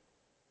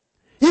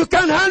 You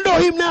can handle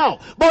him now,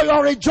 but you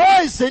are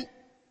rejoicing,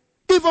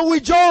 even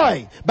with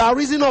joy, by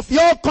reason of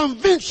your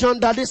conviction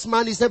that this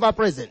man is ever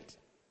present.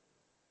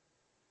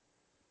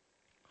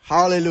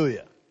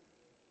 Hallelujah.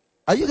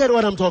 Are you getting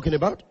what I'm talking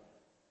about?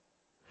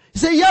 He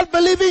said, yet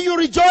believing you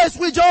rejoice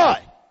with joy.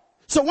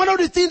 So one of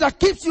the things that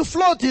keeps you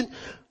floating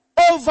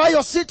over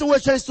your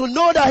situation is to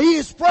know that he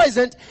is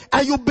present,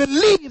 and you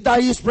believe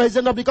that he is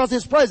present, and because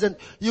he's present,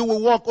 you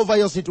will walk over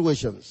your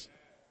situations.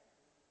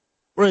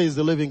 Praise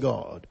the living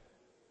God.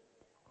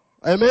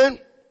 Amen.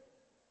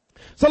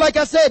 So like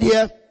I said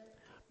here,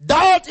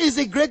 doubt is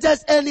the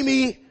greatest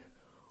enemy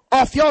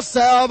of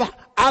yourself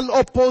and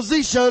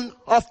opposition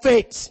of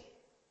faith.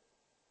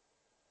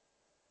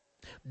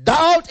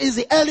 Doubt is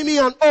the enemy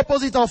and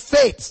opposite of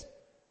faith.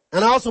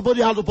 And I also put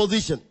it out of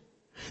position.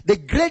 The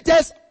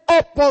greatest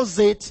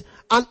opposite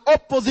and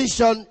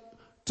opposition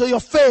to your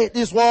faith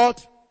is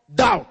what?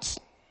 Doubt.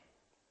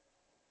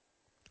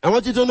 I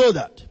want you to know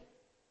that.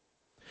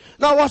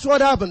 Now watch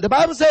what happened. The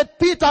Bible said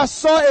Peter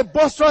saw a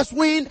boisterous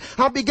wind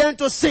and began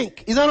to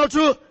sink. Is that not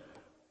true?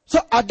 So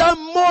at that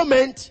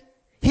moment,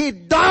 he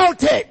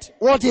doubted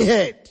what he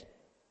heard.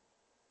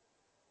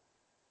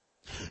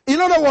 In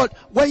other words,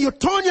 when you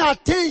turn your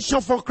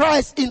attention from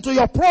Christ into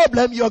your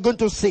problem, you are going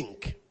to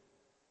sink.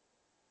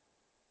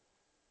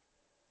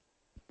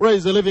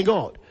 Praise the living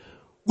God.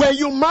 When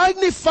you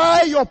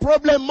magnify your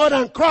problem more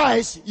than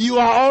Christ, you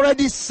are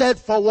already set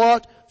for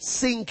what?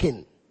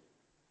 Sinking.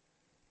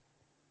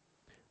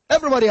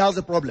 Everybody has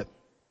a problem.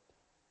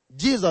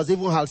 Jesus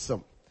even had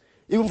some.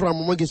 Even from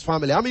among his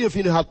family. How many of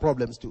you have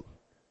problems too?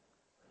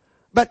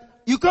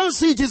 But you can't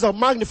see Jesus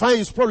magnifying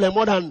his problem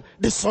more than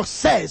the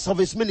success of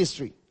his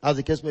ministry, as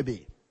the case may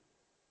be.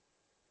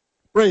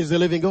 Praise the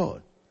living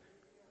God.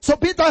 So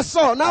Peter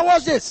saw. Now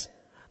watch this.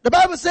 The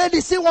Bible said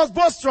the sea was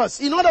boisterous.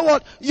 In other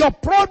words, your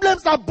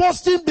problems are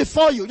boasting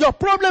before you. Your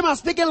problems are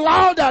speaking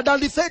louder than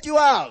the faith you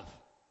have.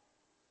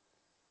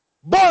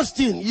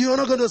 Boasting, you're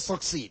not going to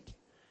succeed.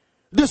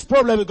 This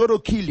problem is going to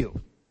kill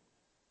you.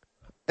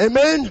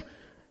 Amen.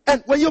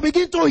 And when you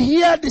begin to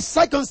hear the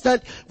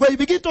circumstance, when you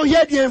begin to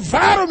hear the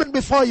environment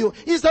before you,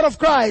 instead of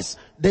Christ,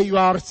 then you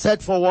are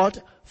set for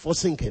what? For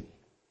sinking.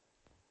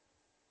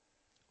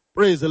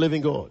 Praise the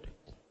living God.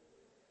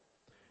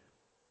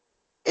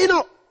 You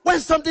know, when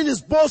something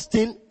is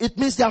boasting, it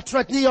means they are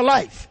threatening your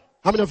life.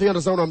 How many of you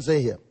understand what I'm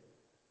saying here?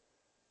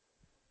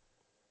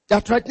 They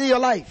are threatening your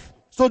life.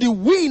 So the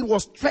wind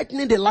was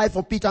threatening the life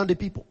of Peter and the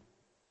people.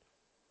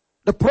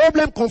 The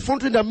problem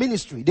confronting the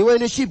ministry. They were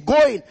in a ship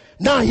going.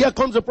 Now here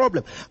comes the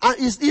problem. And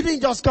it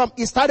didn't just come.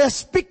 It started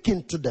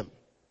speaking to them.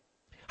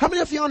 How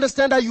many of you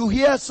understand that you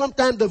hear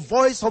sometimes the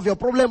voice of your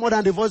problem more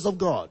than the voice of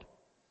God?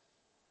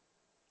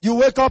 You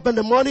wake up in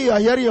the morning, you are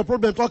hearing your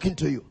problem talking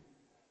to you.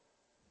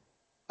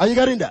 Are you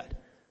getting that?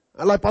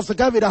 And like Pastor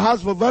Kevin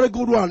has a very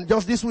good one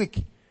just this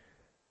week.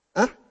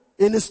 Huh?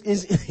 In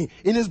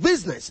his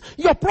business.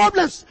 Your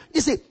problems,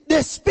 you see,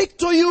 they speak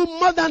to you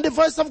more than the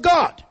voice of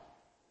God.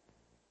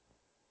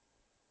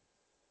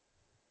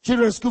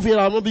 Children's school fee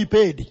will not be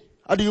paid.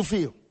 How do you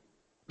feel?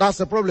 That's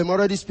the problem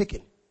already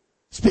speaking.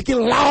 Speaking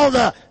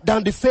louder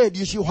than the faith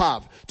you should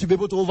have to be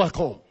able to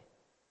overcome.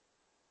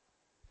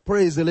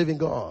 Praise the living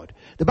God.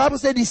 The Bible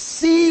said the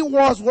sea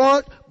was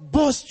what?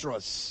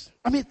 Boisterous.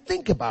 I mean,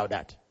 think about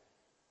that.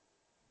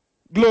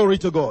 Glory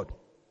to God.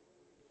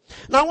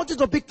 Now I want you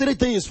to pick 3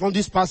 things from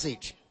this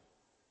passage.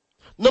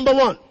 Number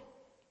 1.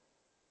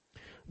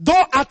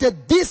 Though at a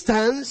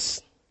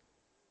distance,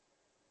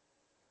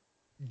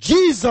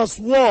 Jesus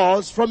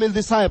was from his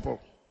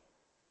disciple.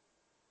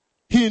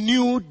 He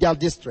knew their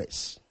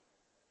distress.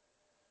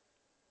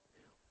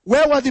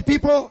 Where were the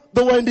people?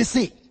 They were in the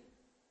sea.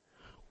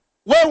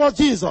 Where was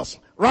Jesus?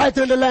 Right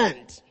in the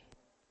land.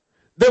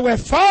 They were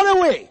far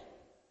away.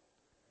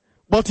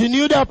 But he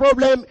knew their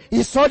problem.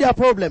 He saw their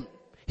problem.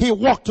 He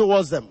walked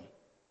towards them.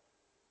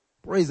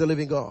 Praise the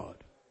living God.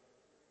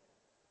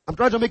 I'm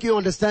trying to make you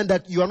understand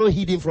that you are not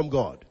hidden from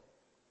God.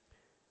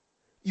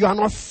 You are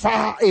not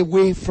far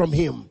away from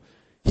him.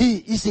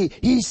 He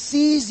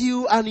sees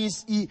you and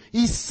he's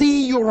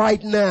seeing you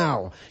right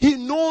now. He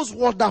knows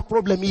what that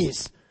problem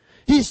is.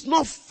 He's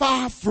not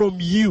far from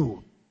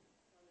you.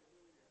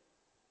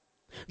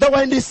 They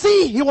were in the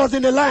sea, he was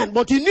in the land,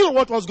 but he knew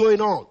what was going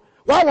on.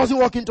 Why was he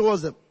walking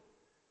towards them?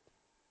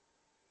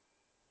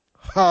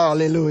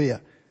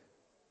 Hallelujah.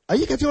 Are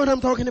you getting what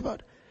I'm talking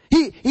about?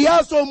 He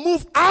also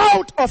moved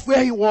out of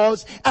where he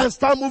was and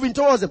started moving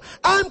towards them.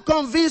 I'm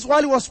convinced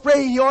while he was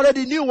praying, he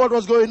already knew what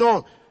was going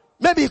on.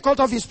 Maybe he cut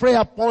off his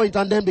prayer point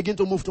and then began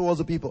to move towards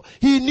the people.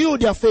 He knew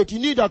their faith. He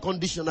knew their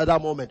condition at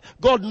that moment.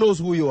 God knows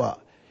who you are.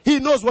 He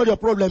knows what your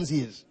problems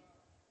is.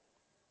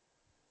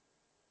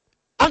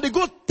 And the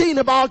good thing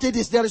about it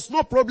is there is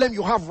no problem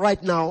you have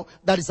right now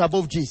that is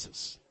above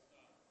Jesus.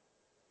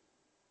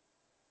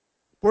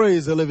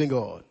 Praise the living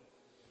God.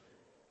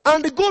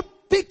 And the good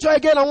picture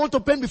again I want to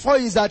paint before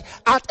you is that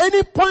at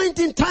any point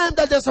in time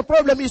that there's a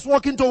problem, he's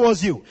walking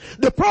towards you.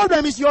 The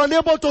problem is you're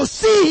unable to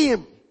see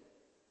him.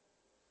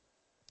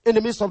 in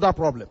the midst of that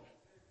problem.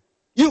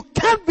 You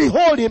can't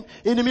behold him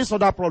in the midst of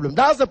that problem.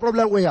 That's the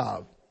problem we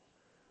have.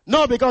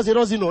 Not because he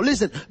doesn't know.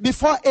 Listen,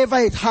 before ever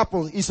it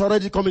happens, it's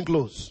already coming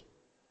close.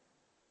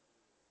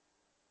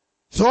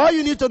 So all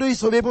you need to do is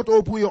to be able to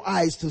open your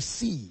eyes to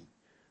see,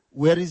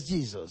 where is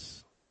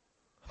Jesus?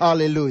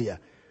 Hallelujah.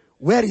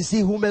 Where is he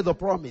who made the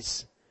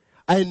promise?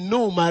 I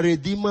know my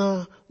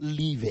Redeemer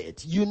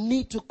liveth. You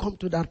need to come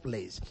to that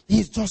place.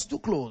 He's just too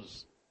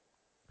close.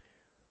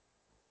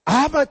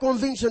 I have a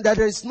conviction that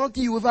there is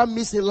nothing you ever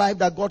miss in life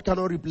that God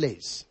cannot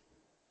replace.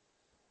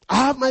 I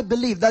have my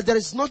belief that there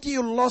is nothing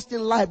you lost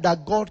in life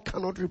that God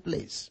cannot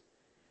replace.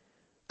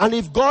 And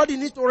if God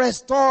needs to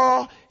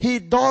restore, he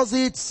does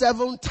it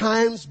 7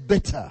 times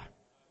better.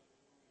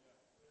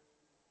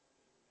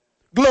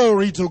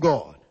 Glory to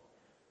God.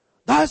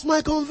 That's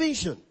my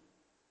conviction.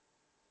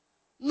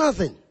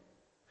 Nothing.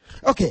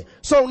 Okay,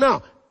 so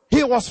now,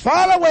 he was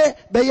far away,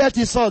 but yet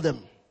he saw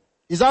them.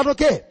 Is that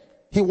okay?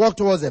 He walked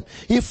towards them.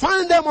 He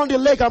found them on the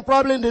lake and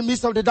probably in the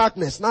midst of the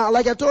darkness. Now,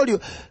 like I told you,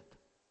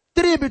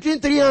 between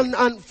 3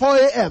 and 4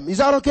 a.m. Is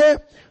that okay?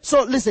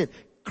 So listen,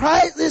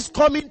 Christ is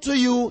coming to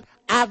you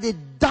at the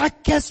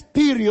darkest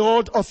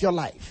period of your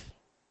life.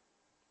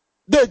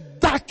 The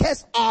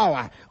darkest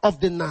hour of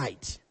the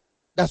night.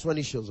 That's when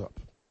he shows up.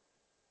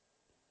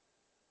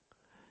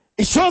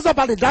 He shows up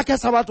at the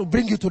darkest hour to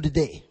bring you to the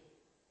day.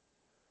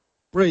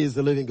 Praise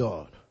the living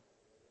God.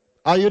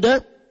 Are you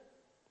there?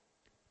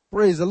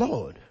 Praise the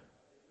Lord.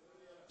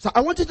 So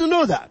I want you to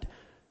know that.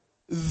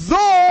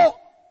 Though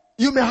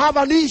you may have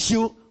an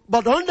issue,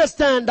 but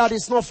understand that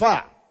it's not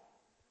far.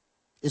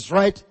 It's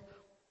right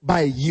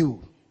by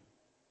you.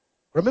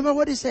 Remember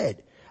what he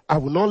said. I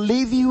will not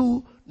leave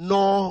you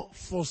nor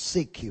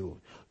forsake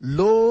you.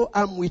 Lo,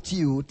 I'm with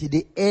you to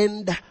the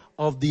end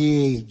of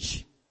the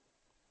age.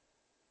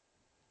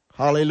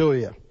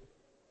 Hallelujah.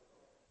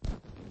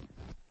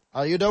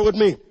 Are you there with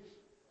me?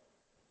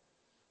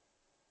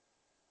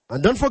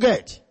 And don't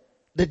forget,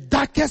 the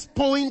darkest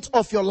point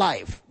of your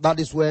life, that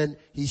is when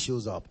he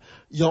shows up.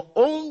 Your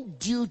own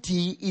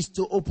duty is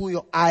to open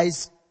your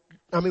eyes,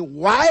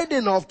 wide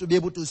enough to be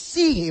able to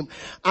see him.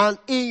 And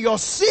in your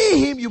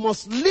see him, you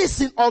must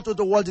listen out to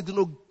the words he's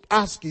going to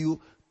ask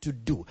you to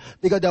do.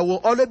 Because there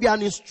will only be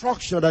an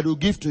instruction that will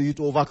give to you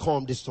to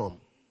overcome the storm.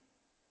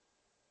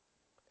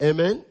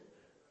 Amen?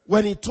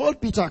 When he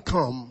told Peter,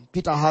 come,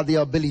 Peter had the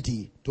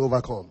ability to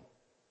overcome.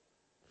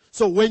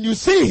 So when you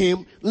see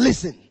him,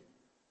 listen.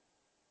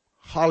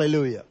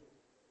 Hallelujah.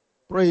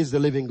 Praise the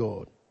living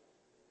God.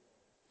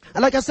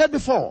 And like I said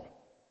before,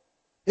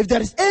 if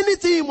there is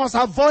anything you must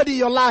avoid in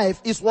your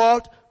life, is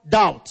what?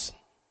 Doubt.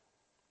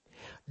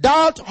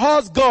 Doubt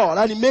hurts God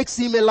and it makes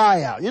him a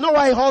liar. You know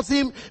why it hurts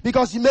him?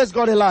 Because he makes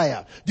God a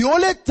liar. The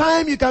only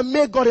time you can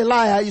make God a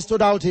liar is to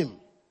doubt him.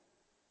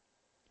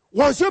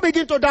 Once you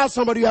begin to doubt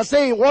somebody, you are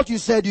saying what you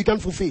said you can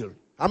fulfill.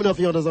 How many of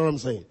you understand what I'm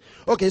saying?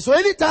 Okay, so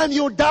anytime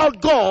you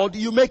doubt God,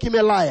 you make him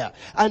a liar.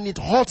 And it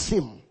hurts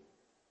him.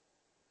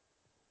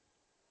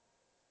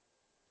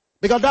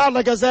 Because doubt,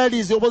 like I said,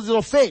 is the opposite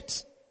of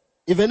faith.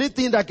 If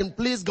anything that can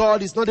please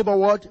God is not about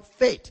what?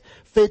 Faith.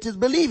 Faith is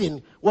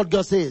believing what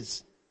God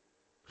says.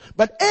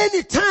 But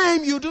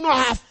anytime you do not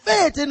have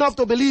faith enough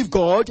to believe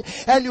God,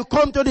 and you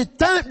come to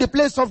the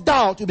place of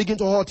doubt, you begin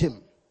to hurt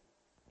him.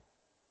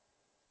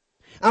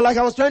 And like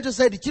I was trying to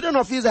say, the children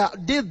of Israel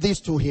did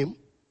this to him.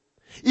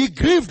 It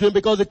grieved him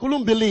because they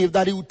couldn't believe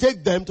that he would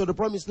take them to the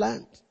promised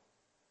land.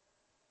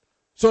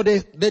 So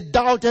they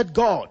doubted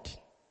God.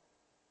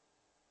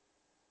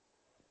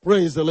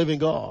 Praise the living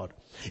God.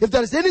 If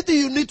there is anything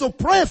you need to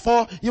pray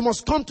for, you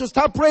must come to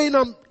start praying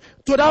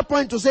to that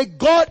point to say,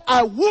 God,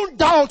 I won't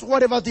doubt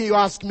whatever thing you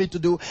ask me to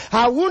do.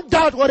 I won't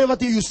doubt whatever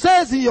thing you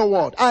says in your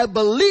word. I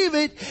believe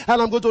it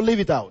and I'm going to live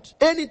it out.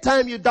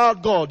 Anytime you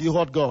doubt God, you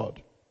hurt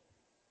God.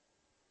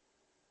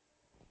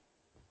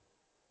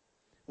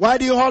 Why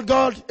do you hurt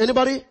God?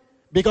 Anybody?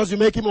 Because you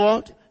make him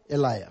what? A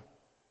liar.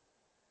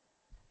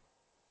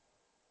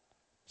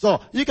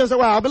 So you can say,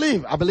 well, I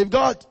believe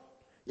God.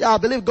 Yeah, I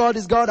believe God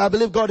is God. I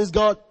believe God is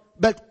God.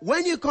 But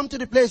when you come to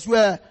the place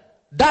where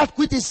that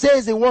which he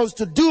says he wants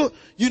to do,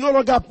 you no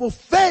longer put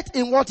faith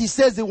in what he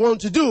says he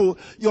wants to do,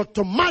 you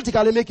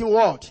automatically make him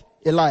what?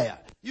 A liar.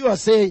 You are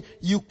saying,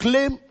 you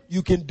claim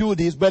you can do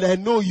this, but I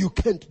know you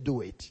can't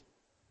do it.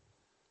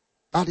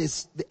 That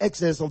is the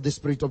excess of the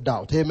spirit of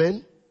doubt.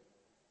 Amen?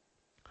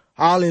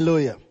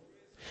 Hallelujah.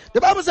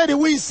 The Bible said the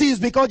wind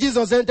ceased because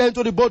Jesus entered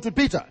into the boat with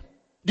Peter.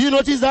 Do you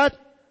notice that?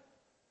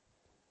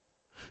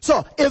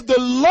 So, if the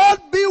Lord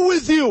be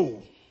with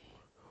you,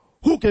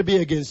 who can be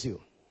against you?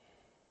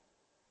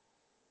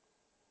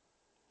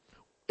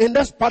 In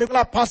this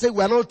particular passage,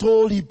 we are not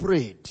told he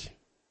prayed.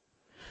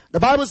 The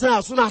Bible says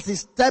as soon as he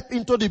stepped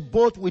into the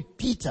boat with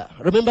Peter,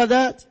 remember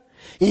that?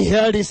 He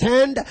held his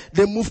hand,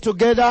 they moved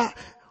together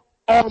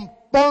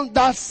upon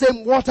that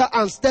same water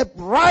and stepped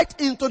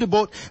right into the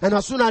boat. And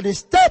as soon as they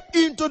stepped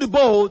into the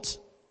boat,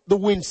 the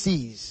wind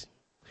ceased.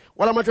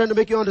 What am I trying to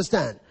make you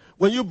understand?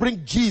 When you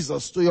bring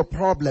Jesus to your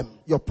problem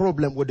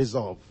will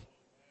dissolve.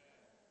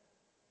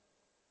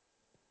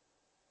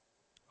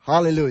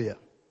 Hallelujah.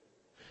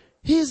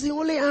 He is the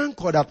only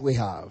anchor that we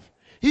have.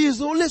 He is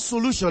the only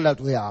solution that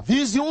we have. He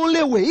is the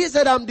only way. He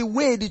said, I'm the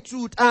way, the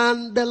truth,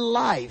 and the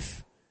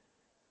life.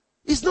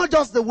 It's not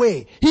just the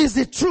way. He is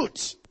the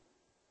truth.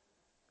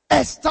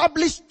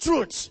 Established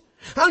truth.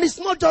 And it's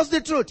not just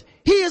the truth.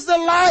 He is the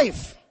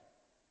life.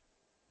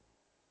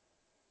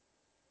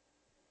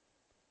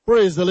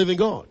 Praise the living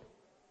God.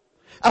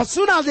 As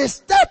soon as they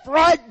step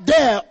right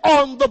there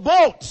on the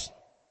boat,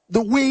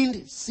 the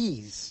wind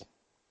ceases.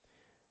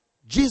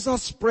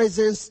 Jesus'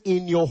 presence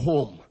in your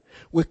home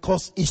will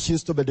cause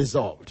issues to be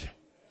dissolved.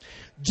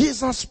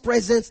 Jesus'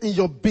 presence in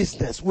your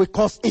business will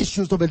cause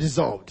issues to be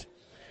dissolved.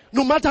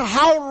 No matter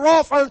how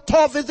rough and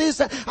tough it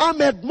is,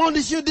 I'm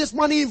admonishing you this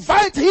morning,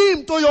 invite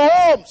him to your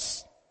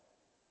homes.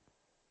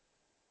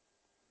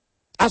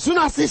 As soon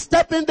as he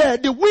stepped in there,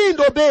 the wind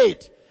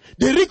obeyed.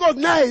 They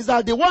recognized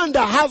that the one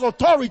that has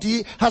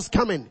authority has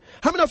come in.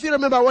 How many of you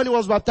remember when he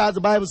was baptized,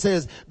 the Bible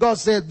says, God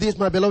said, this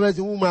my beloved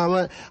whom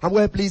I'm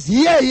well pleased.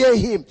 Hear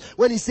him.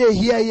 When he said,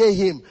 hear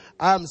him,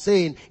 I'm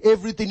saying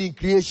everything in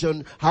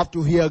creation have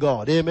to hear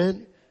God.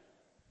 Amen.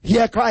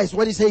 Hear Christ.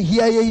 When he said,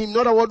 hear him, in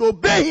other words,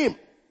 obey him.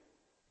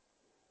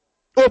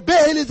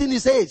 Obey anything he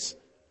says.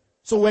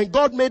 So when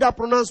God made that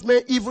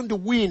pronouncement, even the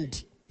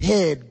wind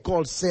heard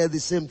God say the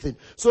same thing.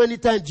 So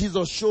anytime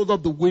Jesus showed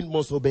up, the wind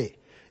must obey.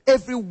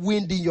 Every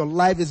wind in your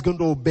life is going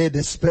to obey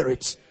the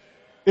Spirit.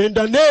 In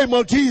the name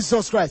of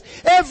Jesus Christ.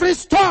 Every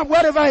storm,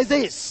 whatever it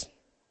is.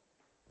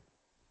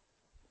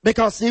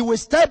 Because he will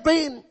step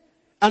in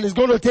and he's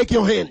going to take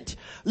your hand.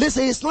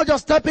 Listen, he's not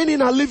just stepping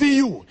in and leaving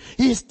you.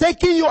 He's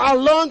taking you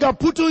along and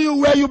putting you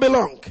where you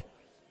belong.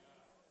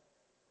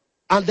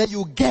 And then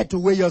you get to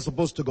where you're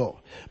supposed to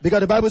go. Because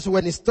the Bible says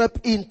when they step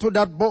into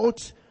that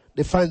boat,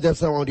 they find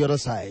themselves on the other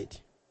side.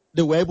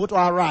 They were able to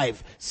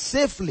arrive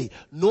safely.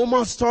 No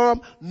more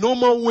storm, no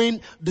more wind.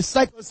 The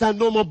second time,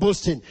 no more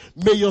boasting.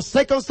 May your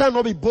second time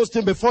not be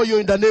boasting before you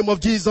in the name of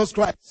Jesus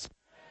Christ.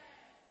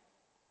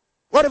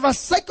 Whatever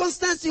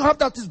circumstance you have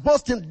that is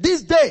boasting,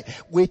 this day,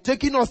 we're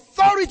taking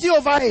authority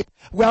over it.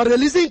 We are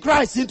releasing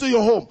Christ into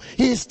your home.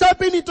 He is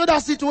stepping into that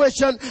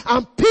situation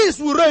and peace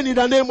will reign in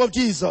the name of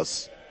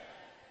Jesus.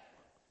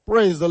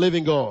 Praise the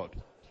living God.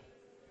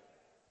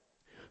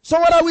 So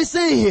what are we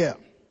saying here?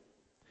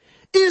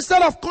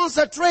 Instead of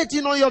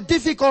concentrating on your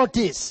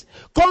difficulties,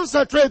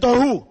 concentrate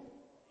on who?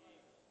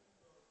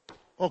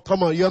 Oh,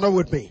 come on, you're not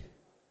with me.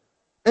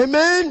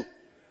 Amen?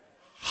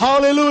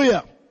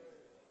 Hallelujah.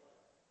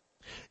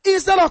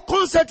 Instead of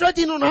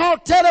concentrating on how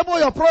terrible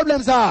your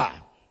problems are,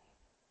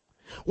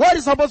 what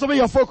is supposed to be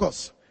your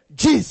focus?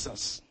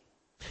 Jesus.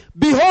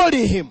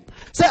 Beholding him.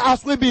 Say,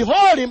 as we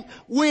behold him,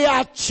 we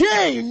are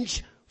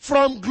changed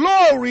from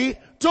glory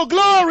to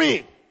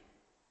glory.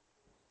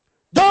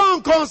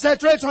 Don't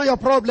concentrate on your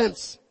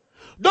problems.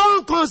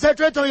 Don't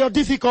concentrate on your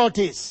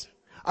difficulties.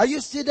 Are you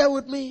still there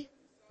with me?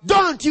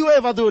 Don't you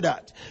ever do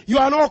that. You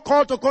are not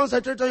called to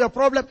concentrate on your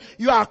problem.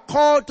 You are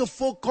called to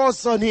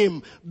focus on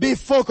him. Be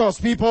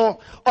focused,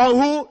 people. On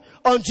who?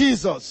 On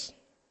Jesus.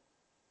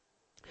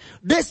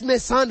 This may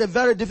sound a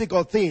very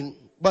difficult thing,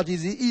 but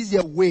it's the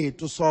easier way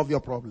to solve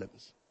your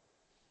problems.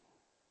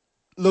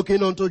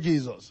 Looking unto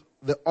Jesus,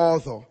 the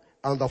author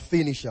and the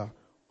finisher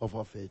of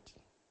our faith.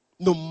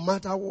 No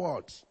matter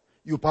what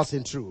you're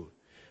passing through,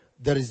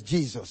 there is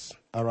Jesus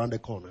around the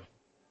corner.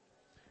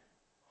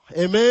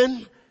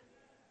 Amen.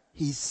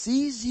 He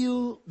sees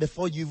you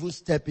before you even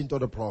step into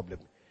the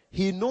problem.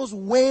 He knows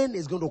when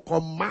he's going to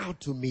come out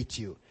to meet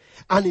you.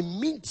 And he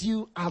meets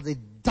you at the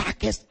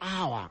darkest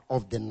hour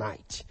of the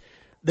night.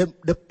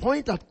 The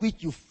point at which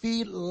you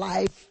feel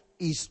life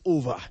is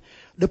over.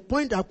 The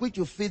point at which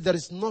you feel there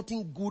is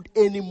nothing good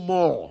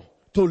anymore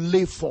to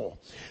live for.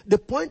 The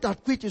point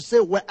at which you say,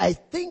 well, I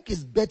think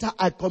it's better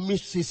I commit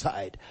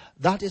suicide.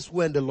 That is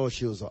when the Lord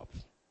shows up.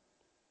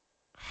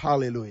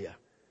 Hallelujah.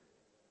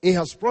 He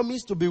has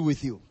promised to be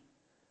with you.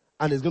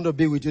 And he's going to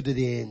be with you to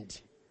the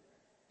end.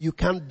 You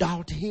can't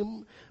doubt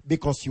him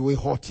because you will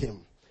hurt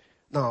him.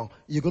 Now,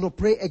 you're going to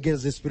pray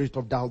against the spirit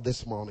of doubt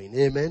this morning.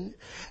 Amen.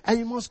 And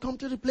you must come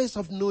to the place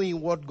of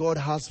knowing what God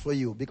has for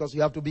you, because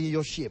you have to be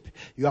your sheep.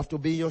 You have to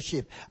be your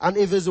sheep. And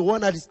if it's the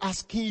one that is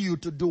asking you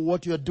to do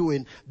what you're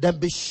doing, then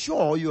be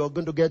sure you are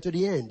going to get to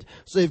the end.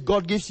 So if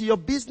God gives you your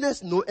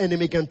business, no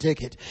enemy can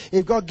take it.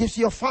 If God gives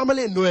you your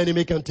family, no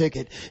enemy can take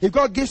it. If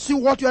God gives you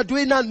what you are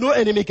doing now, no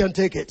enemy can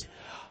take it.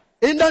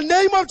 In the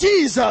name of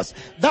Jesus,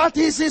 that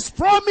is his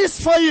promise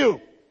for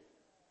you.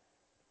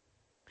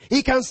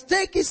 He can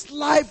stake his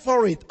life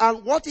for it.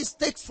 And what he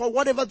stakes for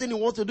whatever thing he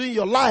wants to do in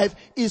your life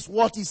is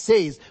what he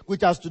says,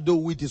 which has to do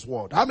with his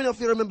word. How many of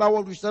you remember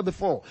what we said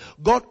before?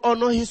 God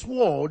honors his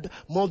word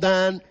more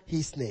than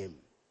his name.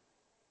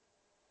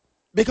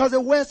 Because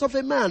the words of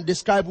a man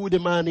describe who the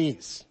man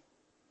is.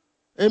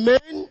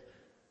 Amen?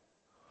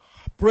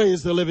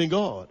 Praise the living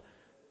God.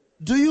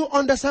 Do you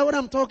understand what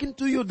I'm talking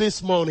to you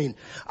this morning?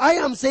 I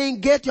am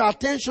saying get your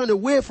attention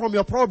away from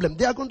your problem.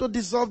 They are going to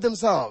dissolve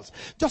themselves.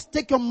 Just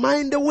take your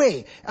mind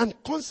away and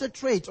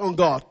concentrate on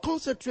God.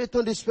 Concentrate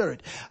on the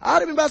Spirit. I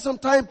remember some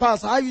time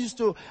past,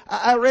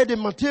 I read a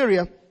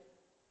material.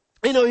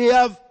 You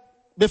have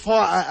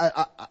before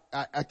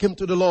I came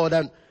to the Lord,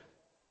 and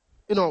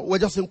we're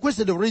just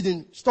inquisitive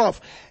reading stuff.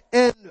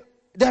 And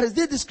there is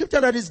this scripture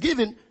that is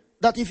given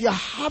that if you're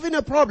having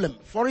a problem,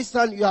 for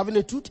instance, you're having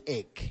a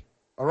toothache,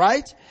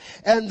 alright?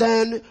 And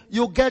then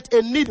you get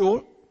a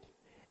needle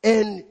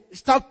and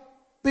start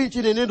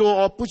pinching the needle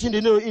or pushing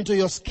the needle into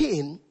your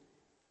skin,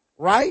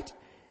 right?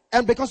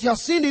 And because you are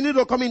seeing the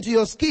needle come into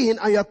your skin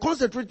and you are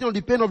concentrating on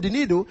the pain of the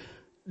needle,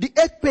 the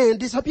ache pain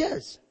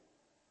disappears.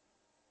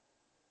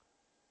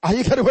 Are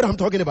you getting what I'm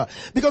talking about?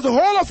 Because the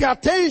whole of your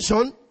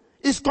attention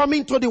is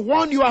coming to the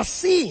one you are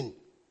seeing.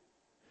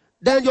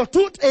 Then your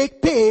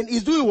toothache pain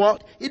is doing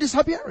what? It is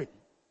disappearing.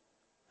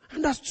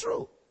 And that's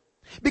true.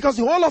 Because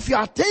the whole of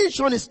your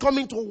attention is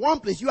coming to one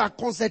place. You are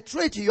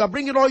concentrating. You are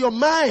bringing all your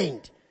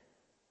mind.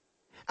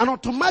 And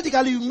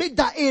automatically you make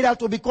that area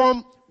to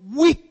become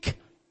weak.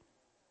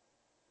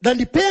 Then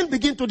the pain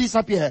begins to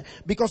disappear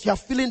because you are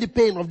feeling the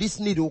pain of this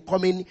needle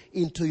coming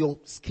into your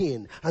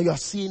skin and you are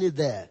seeing it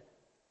there.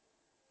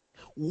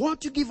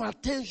 What you give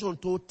attention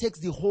to takes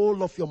the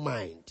whole of your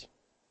mind.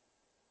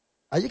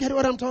 Are you getting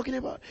what I'm talking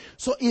about?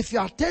 So if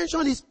your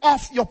attention is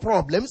off your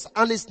problems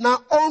and it's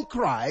now on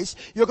Christ,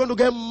 you're going to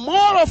get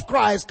more of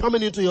Christ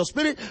coming into your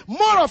spirit,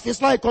 more of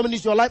His life coming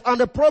into your life, and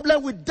the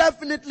problem will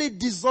definitely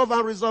dissolve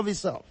and resolve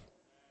itself.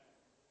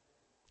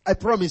 I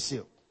promise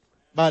you,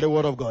 by the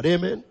word of God.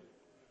 Amen.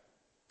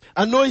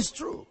 I know it's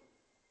true.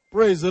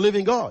 Praise the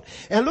living God.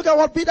 And look at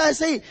what Peter is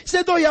saying. He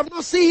said, though you have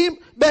not seen Him,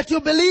 but you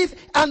believe,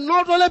 and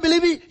not only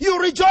believing, you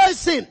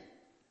rejoice in.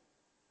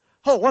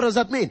 Oh, what does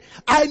that mean?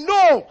 I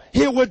know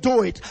He will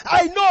do it.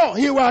 I know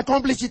He will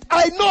accomplish it.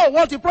 I know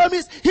what He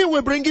promised, He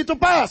will bring it to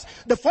pass.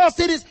 The first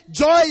thing is,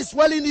 joy is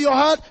welling in your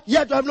heart,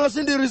 yet you have not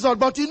seen the result,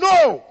 but you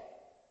know.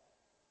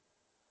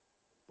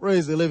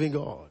 Praise the living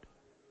God.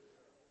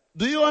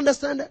 Do you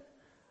understand that?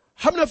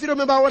 How many of you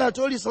remember what I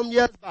told you some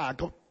years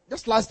back?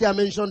 Just last year I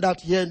mentioned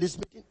that here in this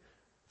meeting.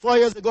 4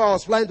 years ago I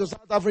was flying to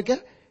South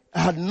Africa. I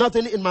had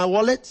nothing in my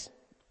wallet.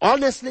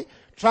 Honestly,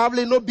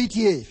 traveling, no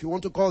BTA, if you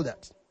want to call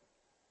that.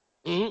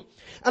 And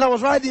I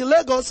was riding in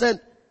Lagos and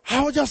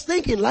I was just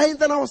thinking, lying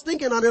then I was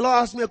thinking, and the Lord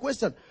asked me a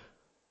question.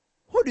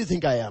 Who do you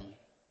think I am?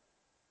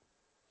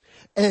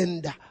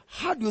 And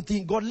how do you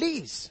think God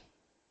lives?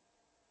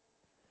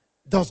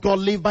 Does God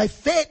live by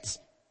faith?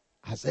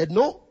 I said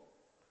no.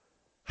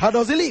 How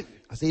does He live?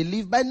 I said He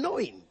lives by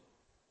knowing.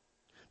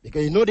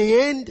 Because you know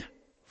the end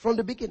from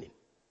the beginning.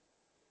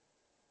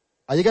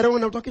 Are you getting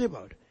what I'm talking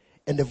about?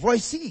 And the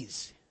voice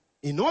is.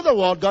 In other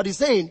words, God is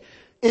saying,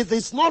 if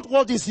it's not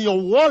what is in your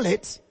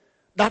wallet,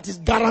 that is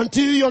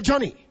guarantee your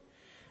journey.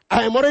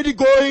 I am already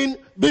going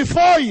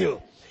before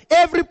you.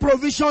 Every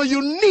provision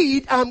you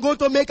need, I'm going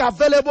to make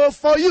available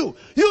for you.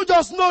 You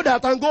just know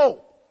that and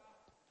go.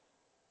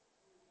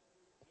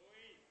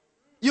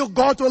 You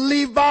got to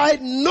live by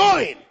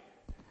knowing.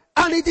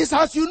 And it is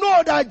as you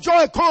know that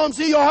joy comes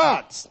in your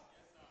heart.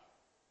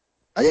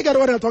 Are you getting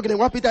what I'm talking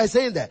about? What Peter is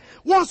saying there.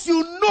 Once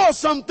you know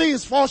some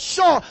things for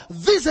sure,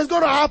 this is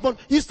going to happen,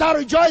 you start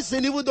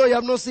rejoicing even though you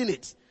have not seen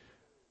it.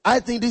 I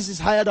think this is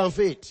higher than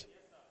faith.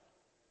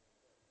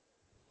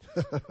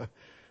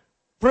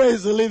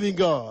 Praise the living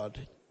God.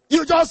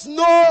 You just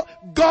know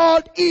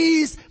God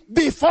is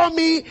before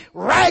me,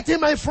 right in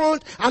my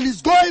front, and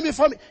He's going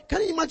before me.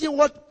 Can you imagine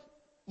what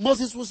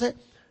Moses would say?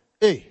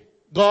 Hey,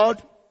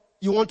 God,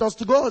 you want us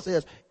to go? He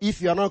says,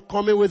 if you are not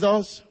coming with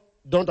us,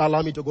 don't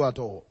allow me to go at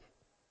all.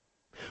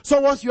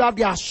 So once you have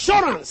the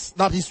assurance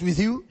that He's with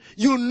you,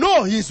 you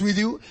know He's with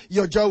you,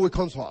 your joy will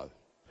come forth.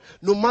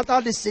 No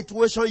matter the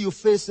situation you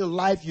face in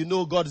life, you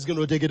know God is going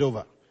to take it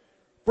over.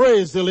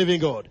 Praise the living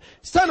God.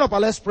 Stand up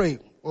and let's pray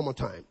one more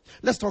time.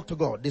 Let's talk to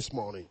God this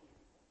morning.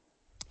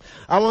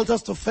 I want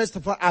us to first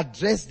of all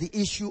address the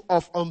issue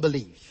of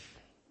unbelief,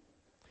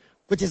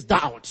 which is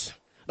doubt.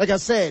 Like I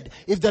said,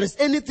 if there is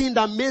anything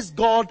that makes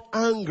God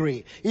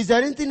angry, is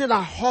there anything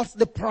that hurts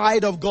the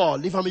pride of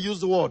God, if I may use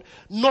the word,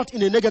 not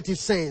in a negative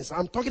sense.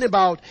 I'm talking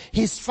about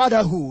His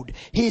fatherhood,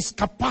 His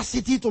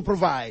capacity to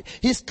provide,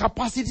 His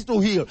capacity to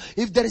heal.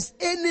 If there is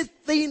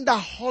anything that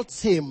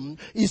hurts Him,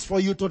 is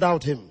for you to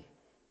doubt Him.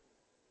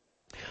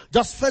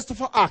 Just first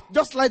of all act,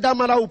 just like that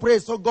man who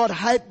prays, so God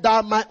hide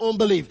down my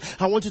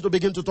unbelief. I want you to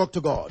begin to talk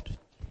to God.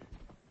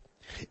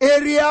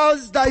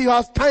 Areas that you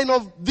have kind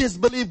of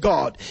disbelieved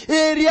God.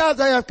 Areas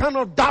that you have kind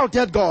of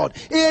doubted God.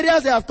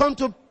 Areas that you have come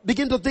to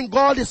begin to think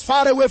God is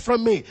far away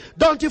from me.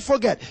 Don't you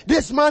forget,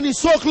 this man is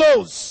so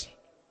close.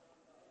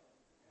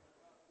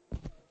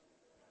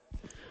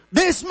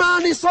 This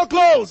man is so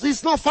close.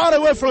 He's not far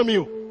away from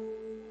you.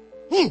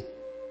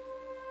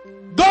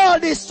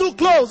 God is too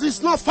close.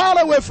 He's not far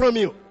away from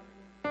you.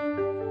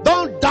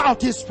 Don't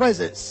doubt His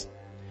presence.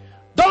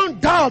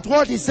 Don't doubt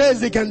what He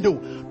says He can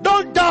do.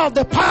 Don't doubt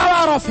the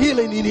power of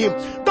healing in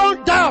Him.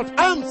 Don't doubt.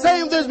 I'm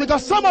saying this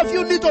because some of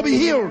you need to be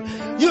healed.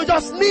 You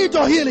just need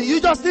your healing. You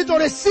just need to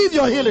receive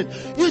your healing.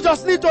 You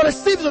just need to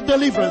receive the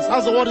deliverance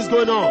as to what is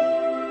going on.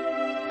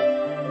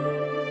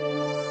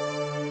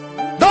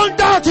 Don't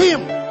doubt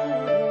Him.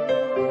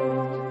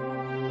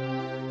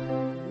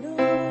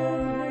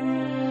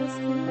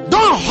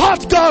 Don't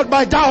hurt God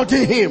by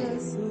doubting Him.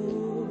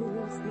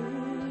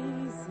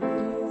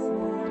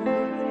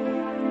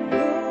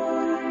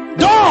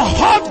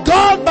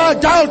 are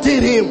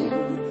doubting him.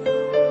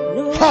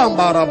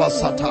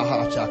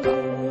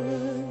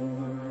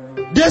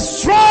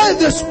 Destroy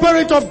the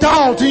spirit of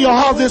doubt in your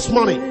heart this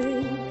morning.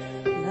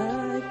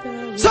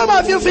 Some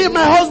of you feel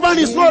my husband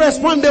is not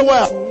responding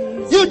well.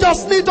 You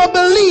just need to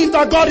believe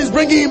that God is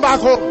bringing him back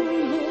home.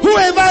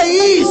 Whoever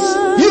he is,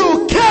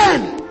 you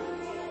can.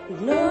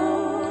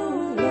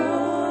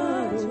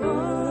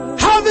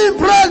 Having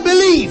prayed,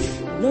 believe.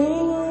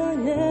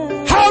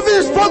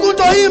 Having spoken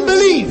to him,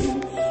 believe.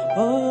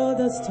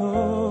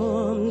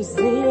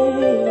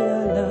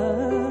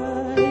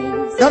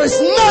 There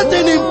is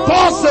nothing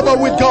impossible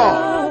with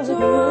God.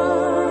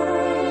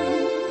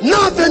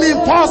 Nothing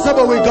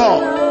impossible with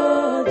God.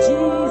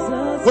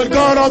 With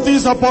God, all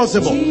things are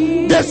possible.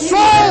 Destroy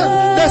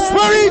the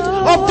spirit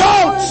of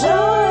doubt.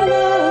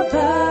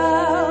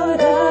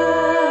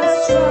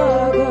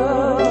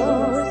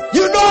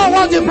 You know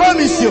what he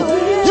promised you.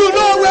 You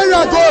know where you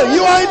are going.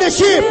 You are in the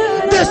ship.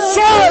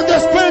 Destroy the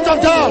spirit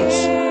of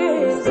doubt.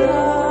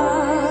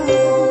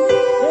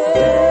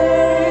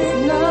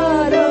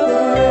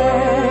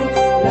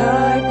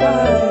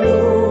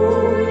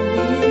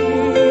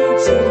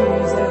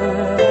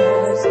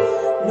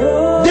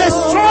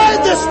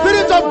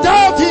 Of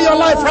doubt in your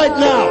life right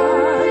now.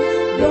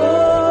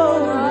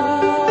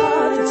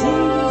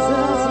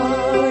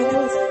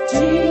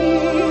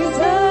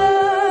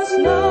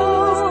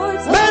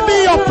 Maybe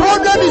your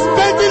problem is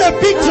painting a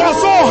picture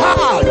so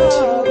hard.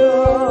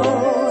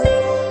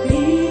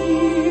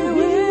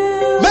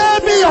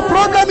 Maybe your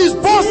problem is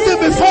boasting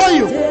before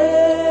you.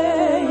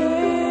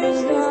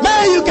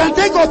 Maybe you can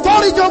take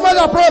authority over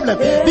the problem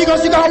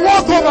because you can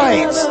walk over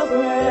it.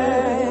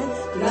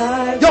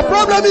 Your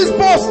problem is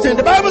boasting.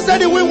 The Bible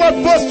said we were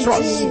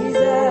boisterous.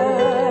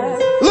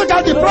 Look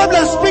at the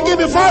problem speaking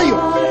before you.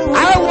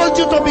 I want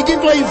you to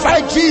begin to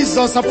invite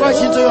Jesus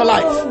afresh into your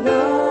life.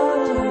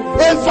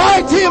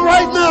 Invite him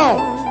right now.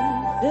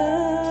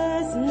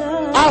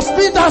 As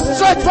Peter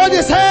stretched forth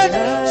his hand,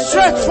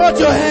 stretch forth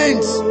your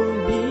hands.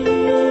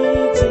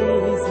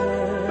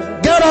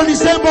 Get on the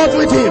same boat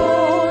with him.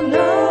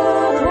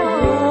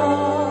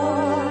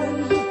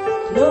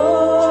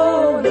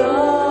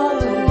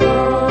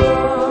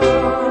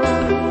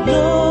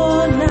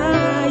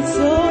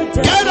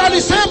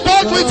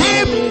 With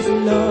him.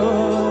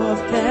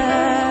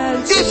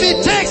 If he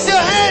takes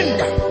your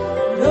hand,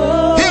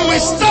 he will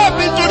step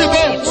into the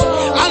boat.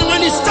 And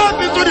when he steps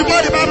into the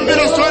boat, the Bible made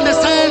us to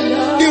understand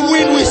the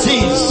wind will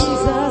cease.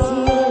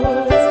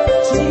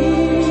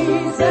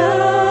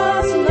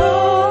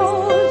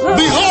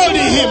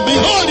 Beholding him,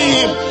 beholding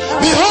him,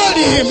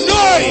 beholding him,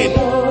 knowing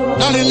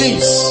that he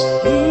lives.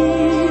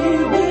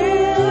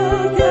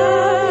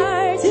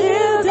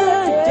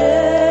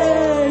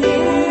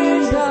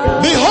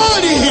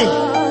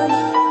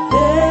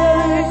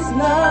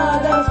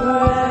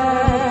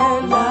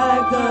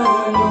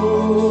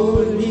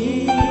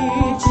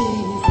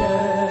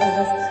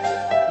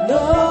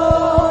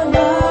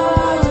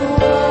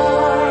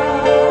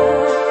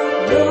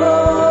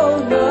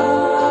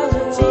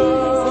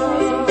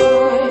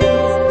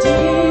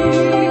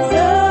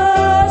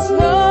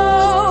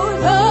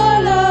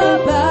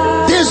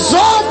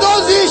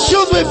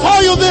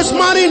 This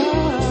morning,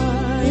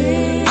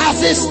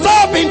 as he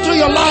step into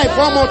your life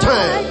one more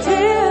time.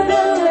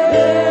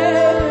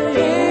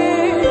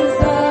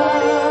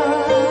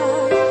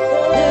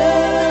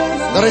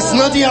 There is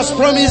nothing as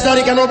promised that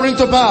he cannot bring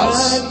to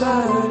pass.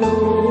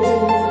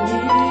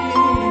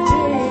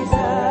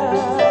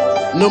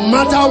 No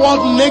matter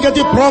what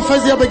negative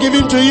prophecy have been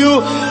given to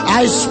you,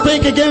 I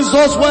speak against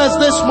those words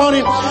this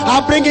morning.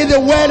 I bring in the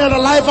word and the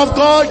life of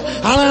God,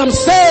 and I am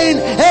saying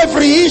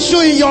every issue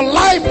in your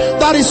life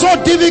that is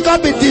so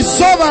difficult be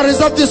dissolved and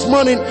resolved this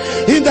morning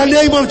in the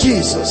name of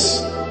Jesus.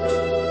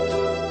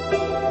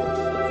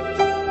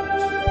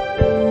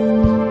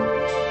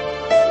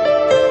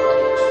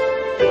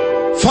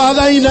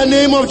 Father, in the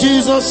name of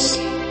Jesus,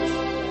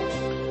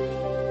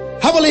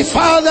 Heavenly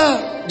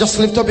Father, just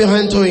lift up your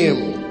hand to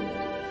him.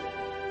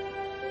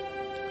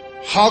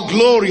 How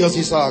glorious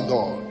is our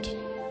God.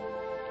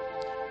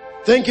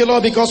 Thank you,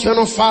 Lord, because you are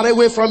not far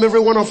away from every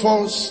one of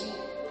us.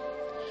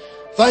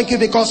 Thank you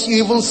because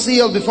you even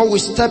see us before we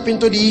step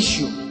into the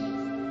issue.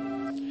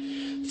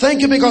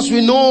 Thank you because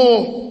we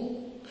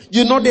know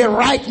you know the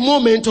right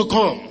moment to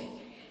come.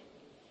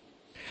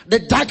 The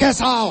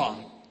darkest hour.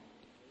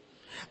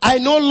 I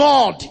know,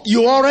 Lord,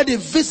 you already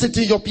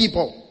visited your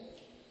people.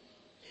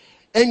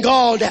 And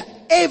God,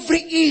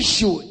 every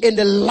issue in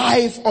the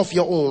life of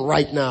your own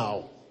right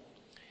now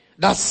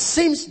that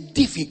seems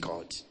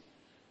difficult,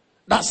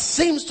 that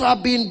seems to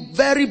have been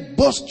very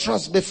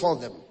boisterous before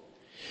them,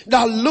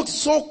 that looks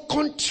so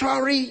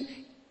contrary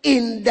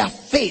in their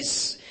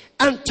face,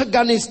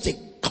 antagonistic,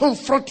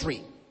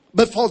 confrontatory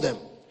before them.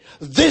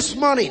 This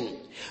morning,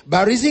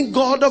 by reason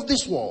God of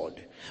this world,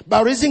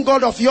 by reason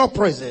God of your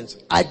presence,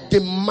 I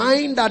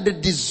demand that they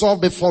dissolve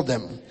before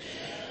them.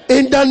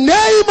 In the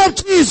name of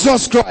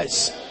Jesus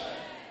Christ.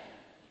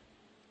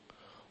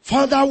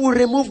 Father, we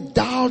remove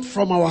doubt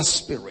from our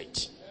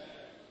spirit.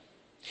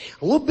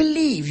 And we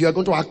believe you are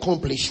going to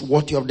accomplish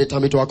what you have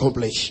determined to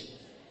accomplish.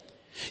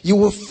 You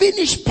will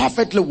finish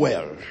perfectly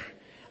well.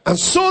 And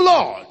so,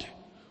 Lord,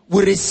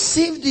 we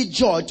receive the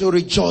joy to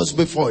rejoice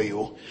before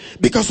you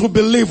because we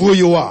believe who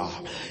you are.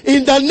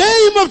 In the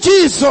name of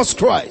Jesus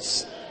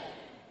Christ.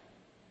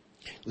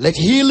 Let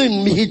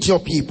healing hit your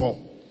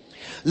people.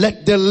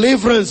 Let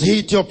deliverance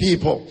hit your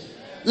people.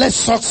 Let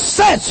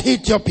success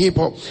hit your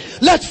people.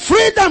 Let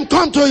freedom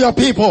come to your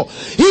people.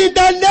 In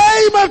the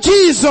name of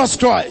Jesus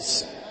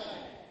Christ.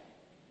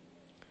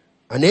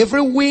 And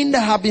every wind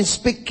that have been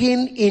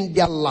speaking in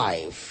their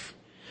life,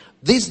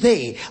 this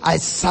day I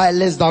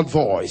silence that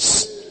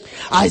voice.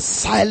 I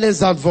silence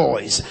that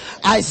voice.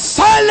 I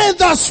silence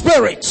that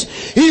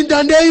spirit in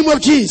the name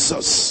of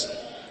Jesus.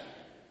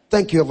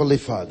 Thank you, Heavenly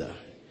Father.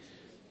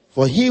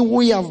 For he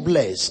we have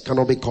blessed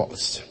cannot be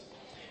cursed.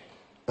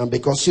 And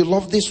because you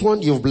love this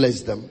one, you've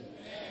blessed them.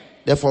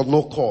 Therefore,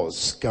 no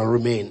cause can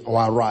remain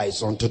or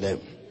arise unto them.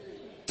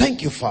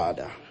 Thank you,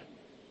 Father.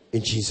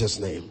 In Jesus'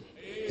 name,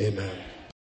 amen.